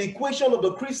removed from the equation of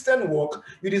the Christian walk,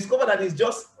 you discover that it's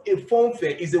just a form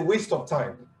fair, it's a waste of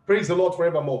time. Praise the Lord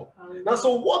forevermore. Now,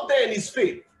 so what then is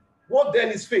faith? What then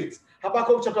is faith?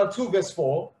 Habakkuk chapter 2 verse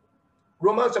 4,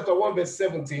 Romans chapter 1 verse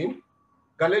 17,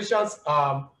 Galatians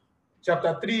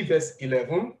chapter 3 verse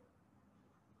 11,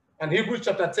 and Hebrews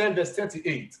chapter 10 verse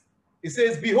 38. It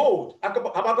says, behold,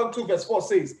 Habakkuk 2 verse 4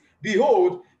 says,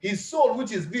 behold, his soul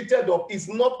which is lifted up is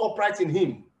not upright in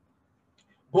him,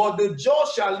 but the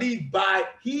just shall live by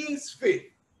his faith.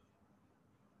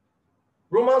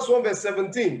 Romans 1 verse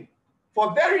 17,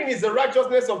 for therein is the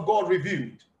righteousness of God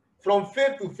revealed from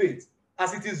faith to faith,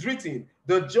 as it is written,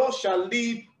 the just shall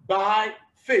live by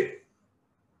faith.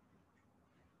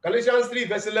 Galatians 3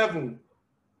 verse 11,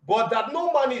 but that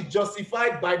no man is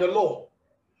justified by the law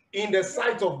in the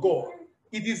sight of God,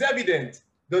 it is evident,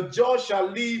 the just shall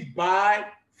live by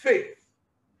faith.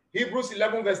 Hebrews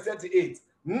 11 verse 38,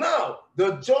 now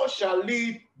the just shall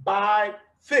live by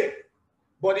faith.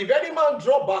 But if any man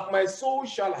draw back, my soul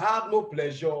shall have no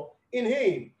pleasure in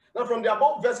him. Now from the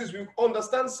above verses, we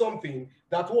understand something,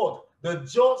 that what? The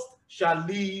just shall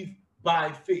live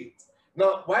by faith.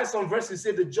 Now, while some verses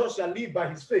say the just shall live by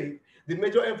his faith, the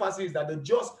major emphasis is that the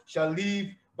just shall live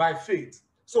by faith.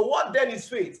 So what then is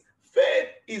faith? Faith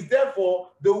is therefore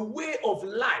the way of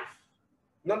life.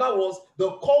 In other words,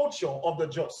 the culture of the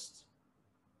just.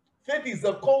 Faith is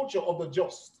the culture of the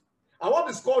just. And what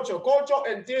is culture? Culture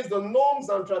entails the norms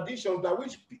and traditions by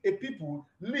which a people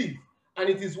live. And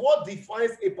it is what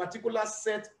defines a particular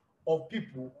set of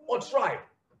people or tribe.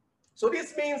 So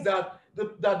this means that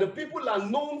the people are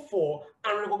known for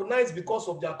and recognized because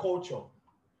of their culture.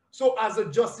 So as a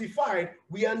justified,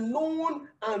 we are known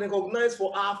and recognized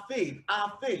for our faith.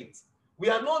 Our faith. We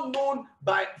are not known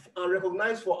by and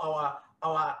recognized for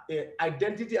our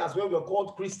identity as well. We are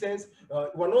called Christians.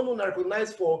 We are not known and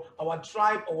recognized for our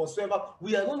tribe or whatsoever.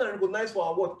 We are known and recognized for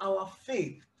our what? Our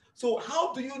faith. So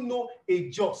how do you know a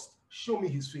just? Show me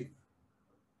his faith.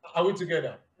 Are we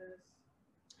together? Yes.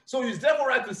 So it's therefore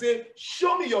right to say,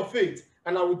 show me your faith,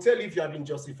 and I will tell you if you have been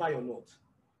justified or not.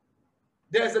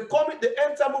 There's a comment, the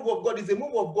enter move of God is a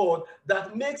move of God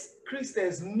that makes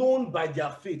Christians known by their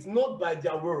faith, not by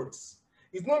their words.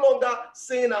 It's no longer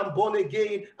saying I'm born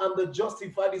again, I'm the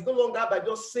justified. It's no longer by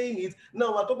just saying it.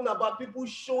 Now we're talking about people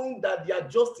showing that they are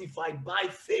justified by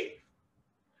faith.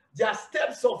 Their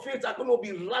steps of faith are going to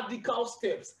be radical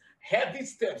steps, heavy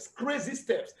steps, crazy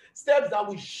steps, steps that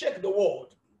will shake the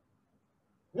world.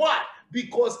 Why?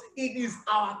 Because it is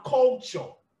our culture.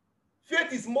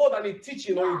 Faith is more than a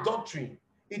teaching or a doctrine.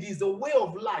 It is the way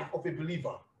of life of a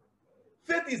believer.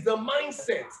 Faith is the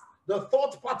mindset, the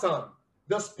thought pattern,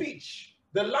 the speech,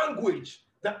 the language,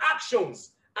 the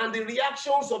actions, and the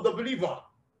reactions of the believer.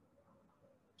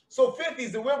 So faith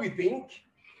is the way we think,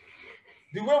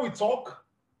 the way we talk,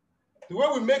 the way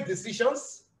we make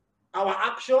decisions, our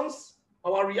actions,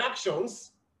 our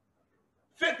reactions.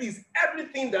 Faith is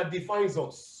everything that defines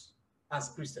us as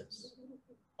Christians.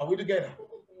 Are we together?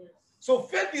 So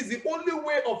faith is the only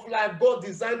way of life God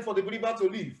designed for the believer to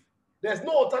live. There's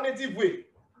no alternative way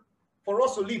for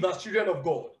us to live as children of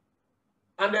God.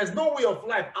 And there's no way of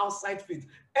life outside faith.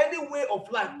 Any way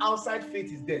of life outside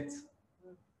faith is death.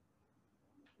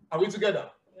 Are we together?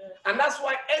 Yes. And that's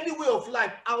why any way of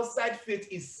life outside faith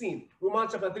is sin.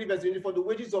 Romans chapter 3 verse 24, the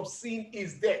wages of sin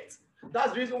is death.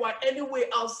 That's the reason why any way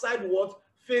outside what?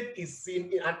 Faith is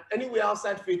sin. And any way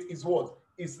outside faith is what?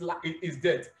 Is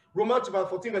death. Romans chapter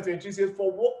 14 verse 23 says,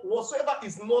 for whatsoever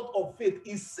is not of faith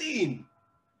is sin.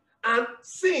 And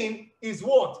sin is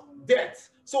what? Death.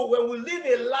 So when we live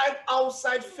a life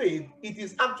outside faith, it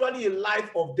is actually a life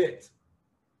of death.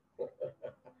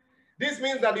 This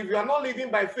means that if we are not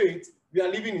living by faith, we are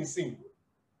living in sin.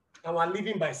 And we are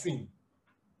living by sin.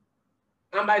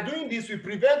 And by doing this, we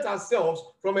prevent ourselves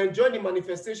from enjoying the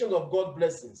manifestation of God's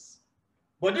blessings.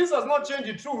 But this does not change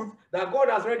the truth that God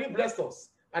has already blessed us.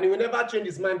 And he will never change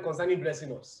his mind concerning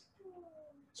blessing us.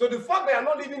 So the fact that you are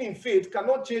not living in faith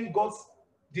cannot change God's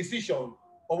decision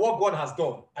or what God has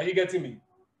done. Are you getting me?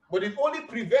 But it only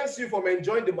prevents you from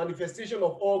enjoying the manifestation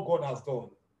of all God has done.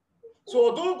 So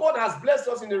although God has blessed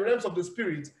us in the realms of the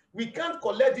spirit, we can't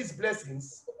collect these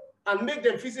blessings and make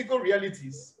them physical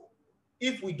realities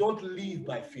if we don't live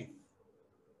by faith.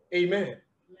 Amen. Amen.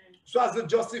 So as the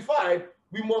justified,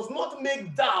 we must not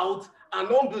make doubt and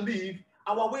unbelief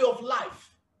our way of life.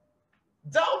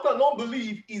 Doubt and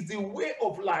unbelief is the way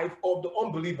of life of the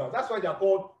unbelievers. That's why they are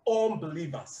called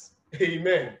unbelievers.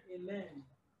 Amen. Amen.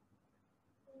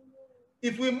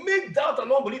 If we make doubt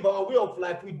and unbelief our way of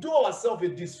life, we do ourselves a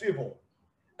disfavor,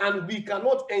 and we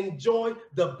cannot enjoy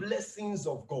the blessings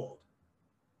of God.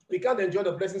 We can't enjoy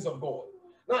the blessings of God.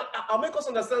 Now, I'll make us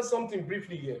understand something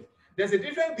briefly here. There's a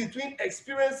difference between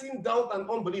experiencing doubt and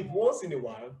unbelief once in a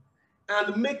while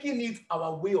and making it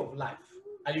our way of life.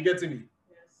 Are you getting me?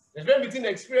 Yes. There's a difference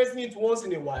between experiencing it once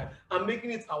in a while and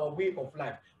making it our way of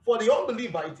life. For the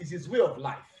unbeliever, it is his way of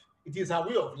life. It is our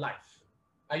way of life.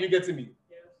 Are you getting me?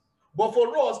 Yes. But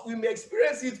for us, we may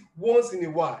experience it once in a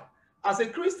while. As a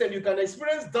Christian, you can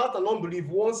experience doubt and unbelief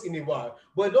once in a while,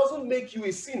 but it doesn't make you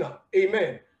a sinner.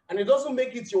 Amen. And it doesn't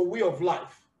make it your way of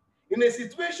life. In a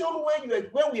situation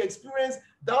when we experience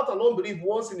doubt and unbelief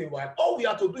once in a while, all we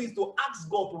have to do is to ask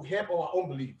God to help our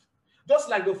unbelief. Just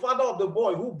like the father of the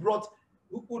boy who brought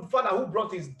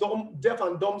his deaf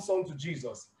and dumb son to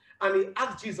Jesus. And he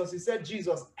asked Jesus, he said,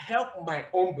 Jesus, help my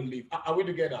unbelief. Are we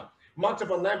together? Mark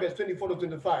chapter 9, verse 24 to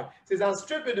 25 says, and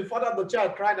straightway the father of the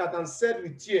child cried out and said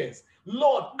with tears,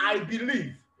 Lord, I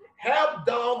believe. Help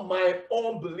down my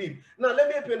unbelief. Now, let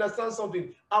me help you understand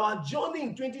something. Our journey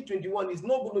in 2021 is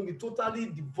not going to be totally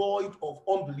devoid of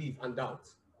unbelief and doubt.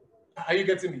 Are you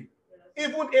getting me?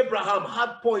 Even Abraham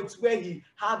had points where he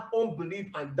had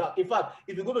unbelief and doubt. In fact,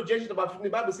 if you go to Genesis chapter 15, the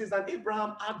Bible says that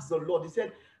Abraham asked the Lord, he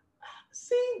said,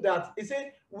 seeing that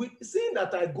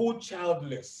I go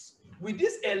childless, will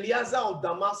this Eliezer of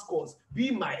Damascus be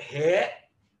my heir?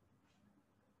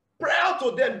 Prior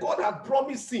to them, God had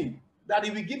promised him that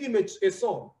he will give him a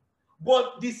son.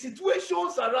 But the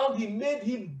situations around him made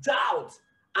him doubt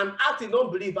and act in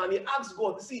unbelief. And he asked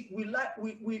God, see, will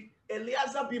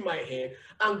Eliezer be my heir?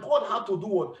 And God had to do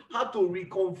what? Had to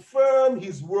reconfirm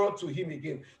his word to him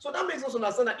again. So that makes us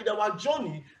understand that in our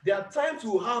journey, there are times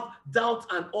to have doubt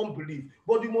and unbelief.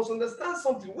 But you must understand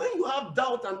something. When you have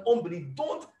doubt and unbelief,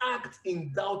 don't act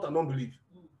in doubt and unbelief.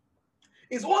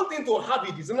 It's one thing to have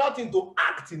it, it's another thing to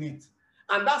act in it.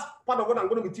 And that's part of what I'm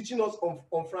going to be teaching us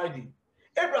on Friday.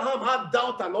 Abraham had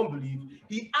doubt and unbelief.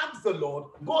 He asked the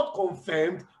Lord, God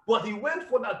confirmed, but he went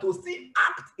further to still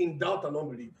act in doubt and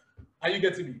unbelief. Are you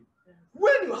getting me? Yes.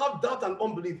 When you have doubt and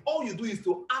unbelief, all you do is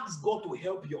to ask God to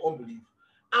help your unbelief.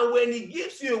 And when he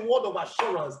gives you a word of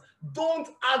assurance, don't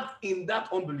act in that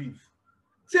unbelief.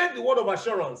 Take the word of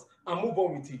assurance and move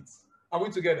on with it. Are we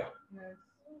together? Yes.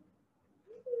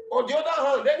 On the other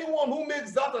hand, anyone who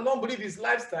makes doubt and unbelief his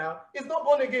lifestyle is not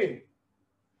born again.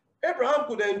 Abraham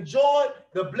could enjoy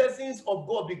the blessings of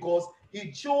God because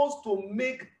he chose to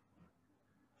make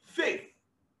faith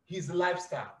his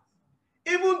lifestyle.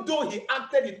 Even though he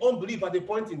acted in unbelief at a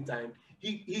point in time,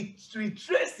 he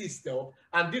retraced his steps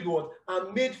and did what?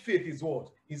 And made faith his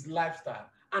what? His lifestyle.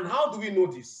 And how do we know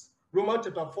this? Romans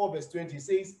chapter 4 verse 20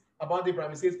 says about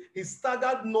Abraham, it says, he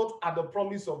staggered not at the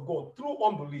promise of God through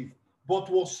unbelief, but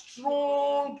was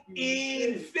strong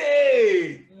in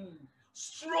faith.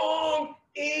 Strong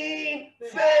in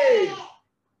faith.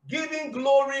 Giving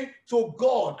glory to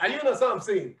God. Are you understand what I'm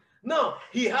saying? Now,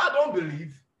 he had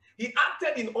unbelief. He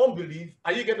acted in unbelief.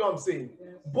 Are you getting what I'm saying?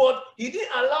 Yes. But he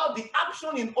didn't allow the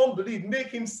action in unbelief make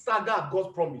him stagger at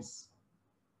God's promise.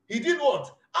 He did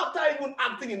what? After even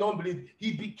acting in unbelief,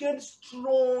 he became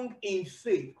strong in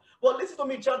faith. But listen to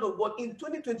me, child of God, in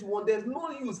 2021, there's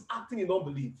no use acting in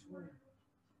unbelief.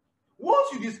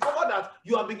 Once you discover that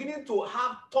you are beginning to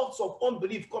have thoughts of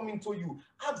unbelief coming to you,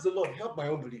 ask the Lord, help my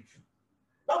unbelief.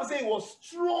 Bible says he was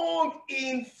strong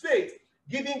in faith,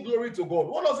 giving glory to God.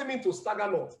 What does it mean to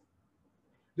stagger not?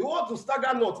 The word to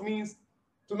stagger not means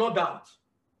to not doubt.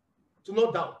 To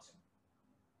not doubt.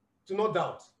 To not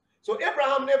doubt. So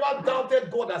Abraham never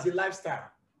doubted God as a lifestyle.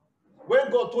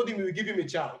 When God told him he would give him a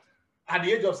child at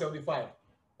the age of 75.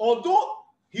 Although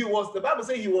the Bible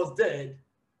says he was dead,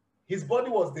 his body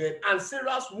was dead, and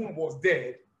Sarah's womb was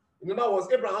dead. In other words,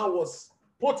 Abraham was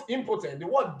impotent. The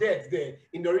word dead there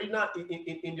in the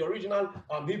original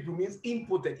Hebrew means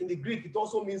impotent. In the Greek, it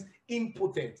also means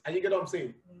impotent. And you get what I'm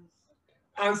saying? Yes.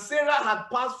 And Sarah had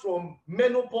passed from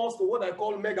menopause to what I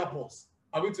call megapause.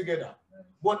 Are we together? Yes.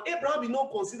 But Abraham did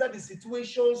not consider the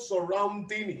situation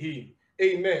surrounding him.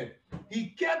 Amen.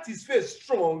 He kept his faith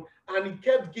strong and he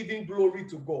kept giving glory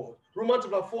to God. Romans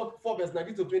chapter 4 verse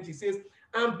 19 to 20 says,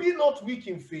 and be not weak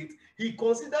in faith, he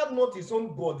considered not his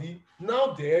own body, now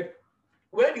dead,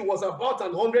 when he was about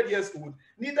 100 years old,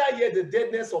 neither yet the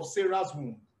deadness of Sarah's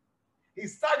womb. He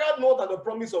staggered not at the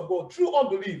promise of God through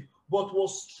unbelief, but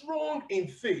was strong in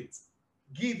faith,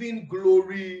 giving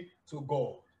glory to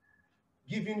God.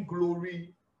 Giving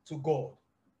glory to God.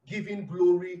 Giving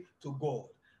glory to God.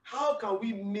 How can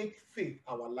we make faith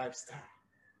our lifestyle?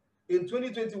 In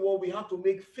 2021, we have to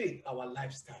make faith our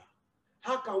lifestyle.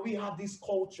 How can we have this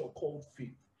culture called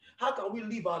faith? How can we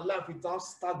live our life without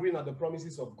staggering at the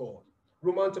promises of God?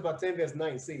 Romans chapter 10 verse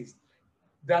 9 says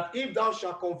that if thou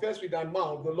shalt confess with thy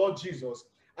mouth the Lord Jesus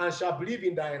and shalt believe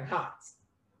in thine heart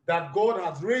that God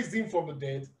has raised him from the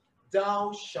dead,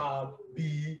 thou shalt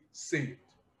be saved.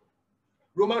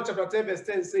 Romans chapter 10 verse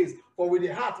 10 says, for with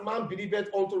the heart man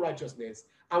believeth unto righteousness,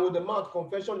 and with the mouth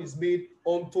confession is made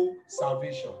unto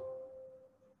salvation.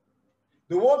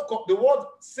 The word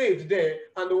saved there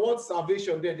and the word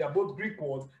salvation there, they are both Greek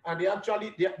words, and they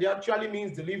actually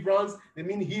means deliverance, they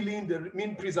mean healing, they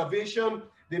mean preservation,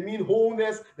 they mean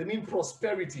wholeness, they mean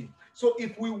prosperity. So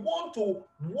if we want to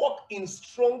walk in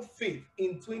strong faith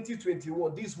in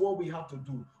 2021, this is what we have to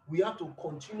do. We have to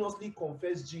continuously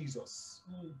confess Jesus.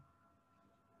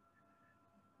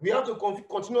 We have to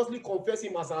continuously confess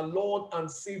him as our Lord and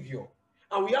Savior.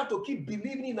 And we have to keep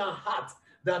believing in our heart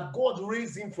that God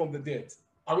raised him from the dead.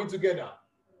 Are we together?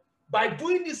 By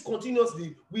doing this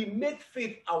continuously, we make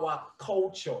faith our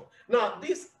culture. Now,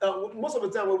 this most of the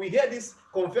time when we hear this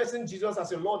confessing Jesus as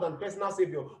your Lord and personal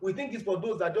Savior, we think it's for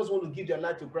those that just want to give their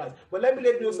life to Christ. But let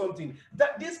you know something.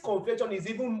 That this confession is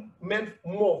even meant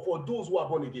more for those who are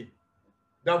born again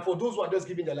than for those who are just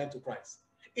giving their life to Christ.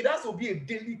 It has to be a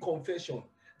daily confession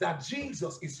that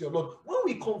Jesus is your Lord. When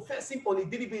we confess him on a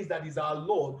daily basis that he's our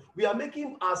Lord, we are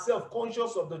making ourselves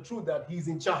conscious of the truth that he's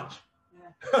in charge.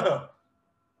 Yeah.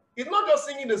 It's not just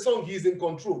singing the song, he's in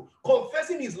control.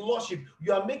 Confessing his lordship,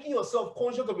 you are making yourself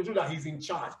conscious of the truth that he's in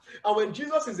charge. And when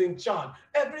Jesus is in charge,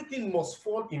 everything must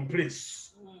fall in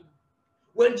place.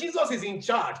 When Jesus is in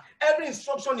charge, every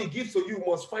instruction he gives to you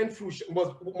must find fruit,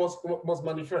 must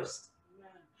manifest.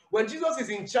 When Jesus is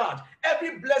in charge,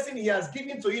 every blessing he has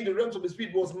given to you in the realms of the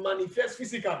spirit must manifest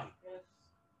physically. Yes.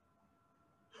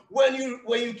 When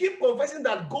you keep confessing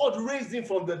that God raised him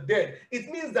from the dead, it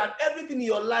means that everything in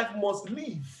your life must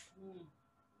live.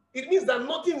 It means that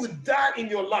nothing will die in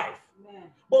your life.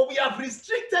 But we have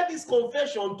restricted this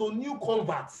confession to new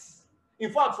converts. In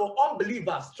fact, for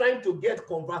unbelievers trying to get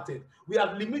converted, we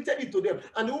have limited it to them.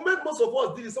 And the moment most of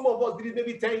us did it, some of us did it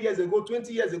maybe 10 years ago,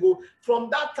 20 years ago. From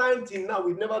that time till now,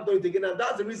 we've never done it again. And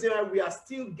that's the reason why we are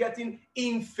still getting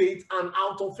in faith and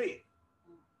out of faith.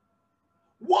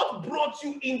 What brought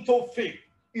you into faith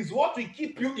is what will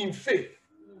keep you in faith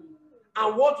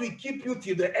and what will keep you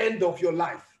till the end of your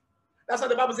life. That's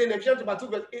what the Bible says in Ephesians chapter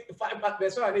 2,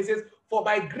 verse 5, and it says, for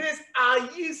by grace are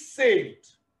ye saved.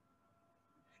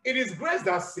 It is grace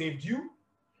that saved you,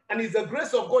 and it's the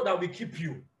grace of God that will keep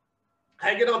you.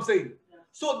 I get what I'm saying? Yeah.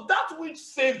 So that which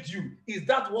saved you is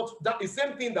that the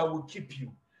same thing that will keep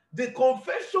you. The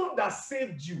confession that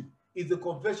saved you is the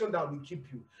confession that will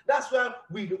keep you. That's why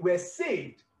we were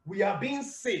saved. We are being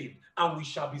saved, and we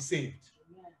shall be saved.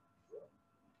 Yeah.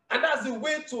 And that's the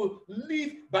way to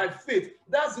live by faith.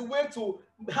 That's the way to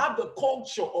have the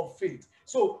culture of faith.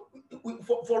 So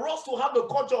for us to have the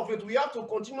culture of faith, we have to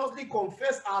continuously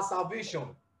confess our salvation.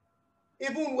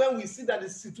 Even when we see that the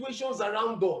situations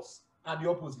around us are the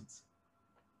opposite.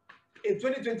 In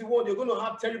 2021, you're going to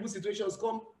have terrible situations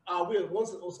come our way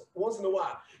once in a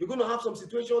while. You're going to have some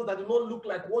situations that do not look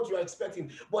like what you're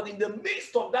expecting. But in the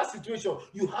midst of that situation,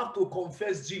 you have to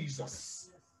confess Jesus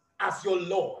as your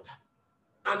Lord.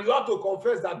 And you have to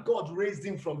confess that God raised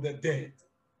him from the dead.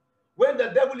 When the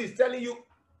devil is telling you,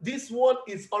 this one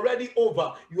is already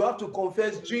over, you have to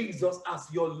confess Jesus as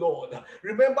your Lord.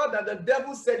 Remember that the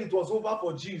devil said it was over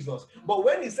for Jesus. But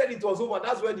when he said it was over,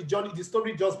 that's where the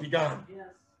story just began. Yes.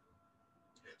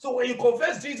 So when you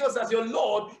confess Jesus as your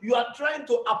Lord, you are trying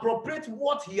to appropriate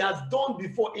what he has done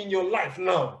before in your life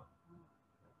now.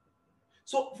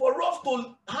 So for us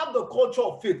to have the culture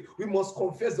of faith, we must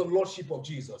confess the Lordship of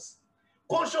Jesus.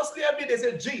 Consciously every day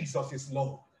say, Jesus is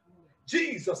Lord.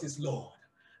 Jesus is Lord.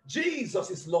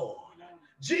 Jesus is Lord.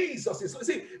 Jesus is Lord.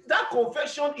 See, that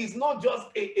confession is not just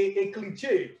a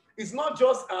cliche. It's not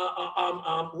just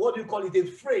what do you call it, a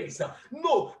phrase.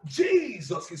 No,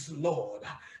 Jesus is Lord.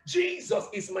 Jesus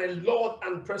is my Lord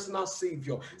and personal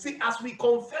Savior. See, as we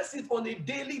confess it on a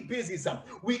daily basis,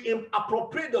 we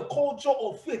appropriate the culture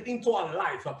of faith into our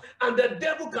life, and the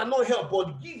devil cannot help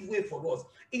but give way for us.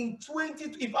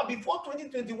 Before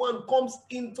 2021 comes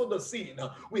into the scene,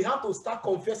 we have to start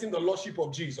confessing the Lordship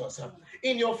of Jesus.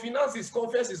 In your finances,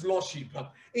 confess his Lordship.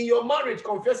 In your marriage,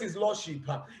 confess his Lordship.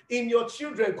 In your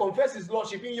children, confess his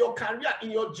Lordship. In your career, in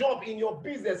your job, in your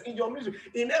business, in your ministry,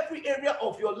 in every area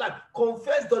of your life,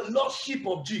 confess the Lordship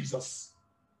of Jesus.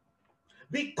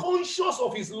 Be conscious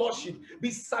of his Lordship.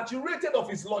 Be saturated of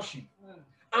his Lordship.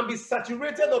 and be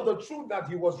saturated of the truth that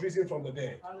he was risen from the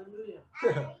dead.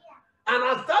 Hallelujah. And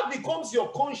as that becomes your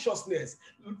consciousness,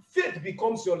 faith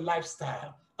becomes your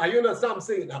lifestyle. Are you understand what I'm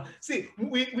saying now? See,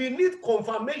 we need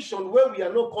confirmation when we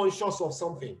are not conscious of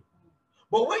something.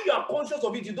 But when you are conscious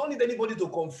of it, you don't need anybody to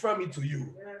confirm it to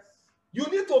you. Yes. You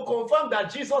need to confirm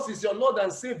that Jesus is your Lord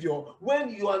and Savior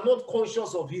when you are not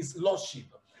conscious of his Lordship.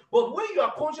 But when you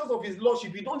are conscious of his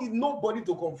Lordship, you don't need nobody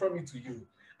to confirm it to you.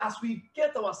 As we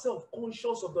get ourselves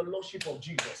conscious of the Lordship of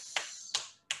Jesus,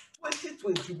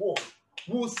 2021,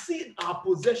 we'll see our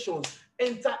possessions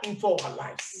enter into our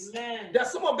lives. Amen. There are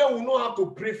some of them we know how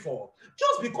to pray for.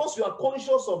 Just because you are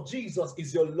conscious of Jesus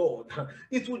is your Lord,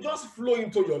 it will just flow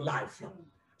into your life.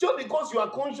 Just because you are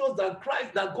conscious that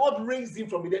Christ, that God raised him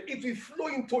from the dead, it will flow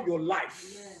into your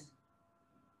life. Amen.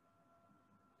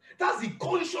 That's the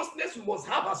consciousness we must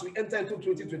have as we enter into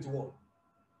 2021.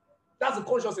 That's the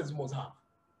consciousness we must have.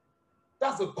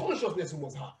 That's the consciousness we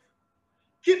must have.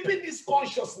 Keeping this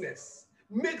consciousness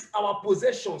makes our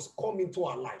possessions come into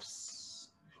our lives.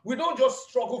 We don't just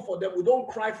struggle for them. We don't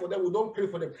cry for them. We don't pray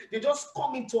for them. They just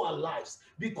come into our lives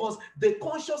because the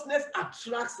consciousness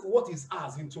attracts what is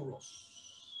ours into us.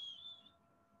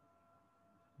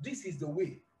 This is the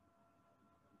way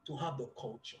to have the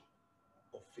culture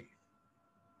of faith.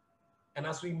 And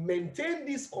as we maintain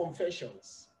these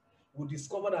confessions, we'll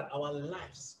discover that our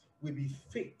lives will be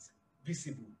faith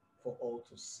visible for all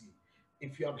to see.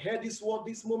 If you have heard this word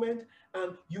this moment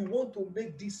and you want to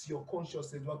make this your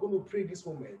consciousness, we are going to pray this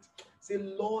moment. Say,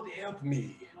 Lord, help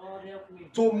me, Lord, help me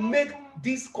to make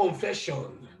this confession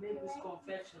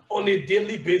on a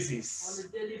daily basis.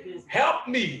 Help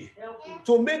me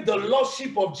to make the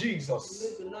Lordship of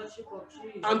Jesus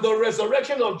and the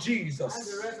resurrection of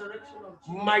Jesus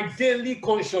my daily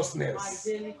consciousness.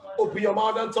 Open your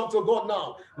mouth and talk to God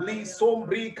now. Li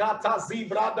sombri kata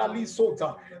zibrada li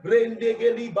sota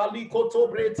rendegeli balikoto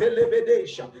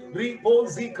bretelebedesha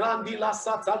riponzi krandi la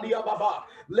satalia baba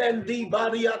lendi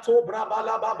bariato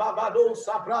brabala baba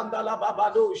badosa pranda la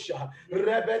babadosha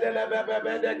rebedele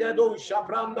bebedegedosha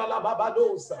pranda la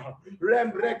babadosa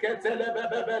rembreketele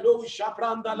bebedosha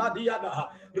pranda la diana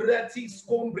retis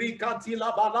combri kati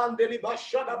la balande li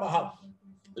bashada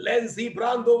Lenzi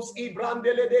brandos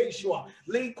ibrandele deshua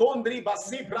li kondri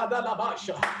basi brada la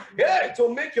basha. Hey, to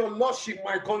make your lordship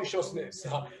my consciousness,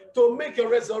 to make your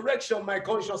resurrection my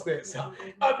consciousness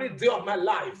every day of my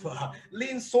life.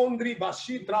 Lin sondri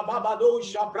bashi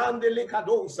trababadosha brandele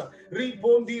kadosa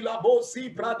ripondi la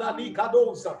bosi pradali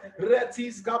kadosa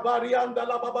retis kabarianda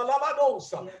la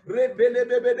babalabadosa repele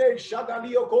bebede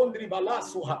shagalio kondri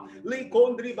balasua li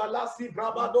kondri balasi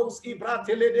brabados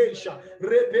ibrateledesha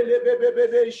repele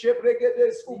bebede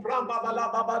shebregedes upramba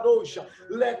balababadosha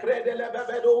le crede le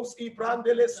bebedos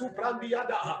ibrandele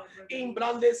suprandiada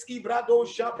imbrandes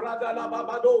ibradosha prada la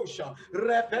babadosha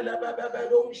repele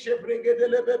bebedos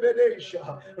shebregedele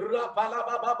bebedesha rapala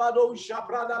babadosha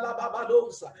prada la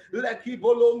babadosa le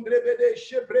kibolondre bede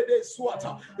shebrede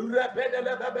suata repele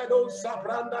le bebedos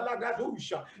pranda la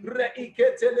gadusha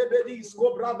reiketele bedis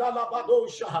cobrada la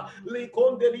badosha li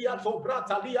condelia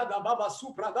tobrata lia da baba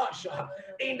supradasha.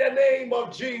 In the name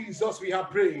of Jesus, we have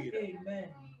prayed. Amen.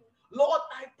 Lord,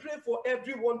 I pray for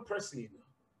every one person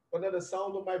under the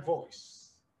sound of my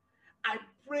voice. I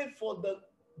pray for the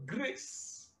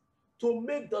grace to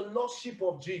make the Lordship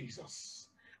of Jesus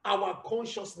our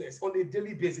consciousness on a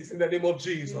daily basis in the name of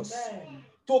Jesus. Amen.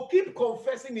 To keep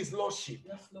confessing his Lordship.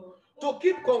 Yes, Lord. To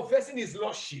keep confessing his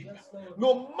Lordship. Yes, Lord.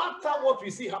 No matter what we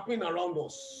see happening around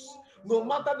us. No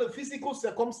matter the physical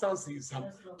circumstances,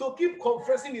 to keep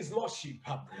confessing his Lordship,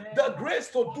 the grace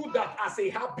to do that as a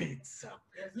habit,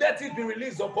 let it be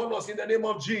released upon us in the name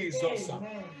of Jesus.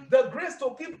 Amen. The grace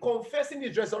to keep confessing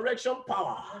his resurrection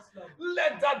power,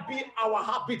 let that be our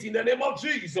habit in the name of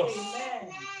Jesus. Amen.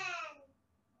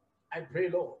 I pray,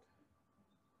 Lord,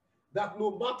 that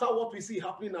no matter what we see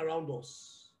happening around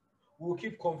us, we'll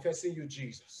keep confessing you,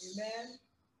 Jesus. Amen.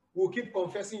 We'll keep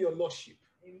confessing your Lordship.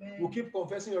 Amen. We'll keep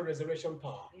confessing your resurrection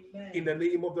power. Amen. In the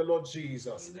name of the Lord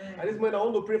Jesus. Amen. At this moment, I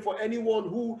want to pray for anyone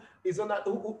who is on that,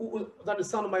 who that the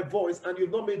sound of my voice, and you've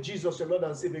not made Jesus your Lord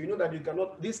and Savior. You know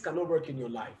that this cannot work in your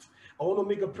life. I want to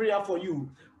make a prayer for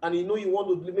you, and you know you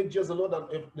want to make Jesus the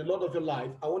Lord of your life.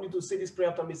 I want you to say this prayer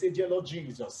after me. Say, dear Lord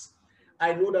Jesus,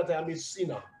 I know that I am a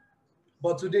sinner,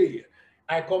 but today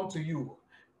I come to you.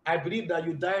 I believe that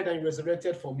you died and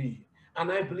resurrected for me,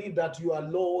 and I believe that you are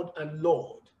Lord and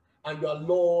Lord. And you are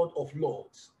Lord of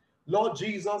Lords. Lord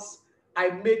Jesus,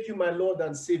 I make you my Lord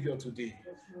and Savior today.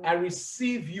 I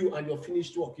receive you and your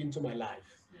finished work into my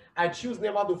life. I choose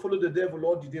never to follow the devil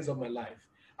all the days of my life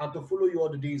and to follow you all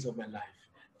the days of my life.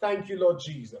 Thank you, Lord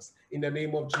Jesus, in the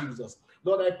name of Jesus.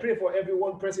 Lord, I pray for every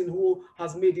one person who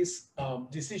has made this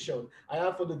decision. I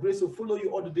ask for the grace to follow you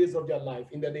all the days of their life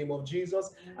in the name of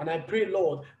Jesus. And I pray,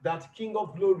 Lord, that King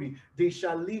of glory, they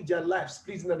shall live their lives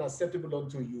pleasing and acceptable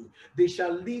unto you. They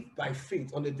shall live by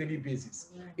faith on a daily basis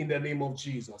in the name of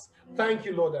Jesus. Thank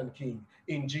you, Lord and King.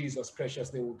 In Jesus'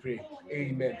 precious name we pray.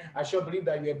 Amen. I shall believe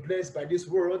that you are blessed by this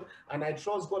word, and I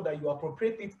trust God that you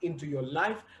appropriate it into your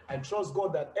life. I trust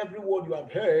God that every word you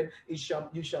have heard, you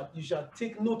shall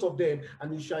take note of them,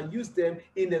 and you shall use them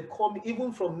in the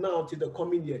even from now to the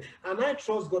coming year. And I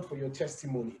trust God for your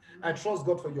testimony. I trust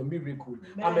God for your miracle.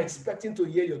 I'm expecting to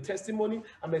hear your testimony.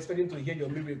 I'm expecting to hear your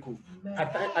miracle.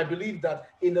 I believe that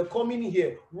in the coming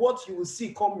year, what you will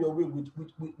see come your way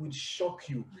will shock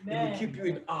you. It will keep you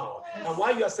in awe. And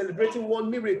while you are celebrating one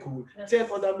miracle, 10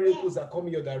 other miracles are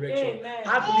coming your direction.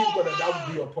 I believe, God, that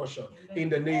will be your portion in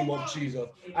the name of Jesus.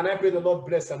 And I pray the Lord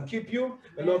bless and keep you.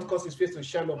 The Lord cause his face to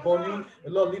shine upon you. The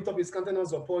Lord lift up his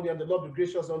countenance upon you, and the Lord be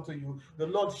gracious unto you. The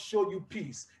Lord show you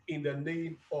peace in the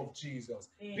name of Jesus.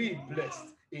 Be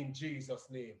blessed in Jesus'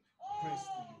 name. Praise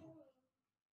to you.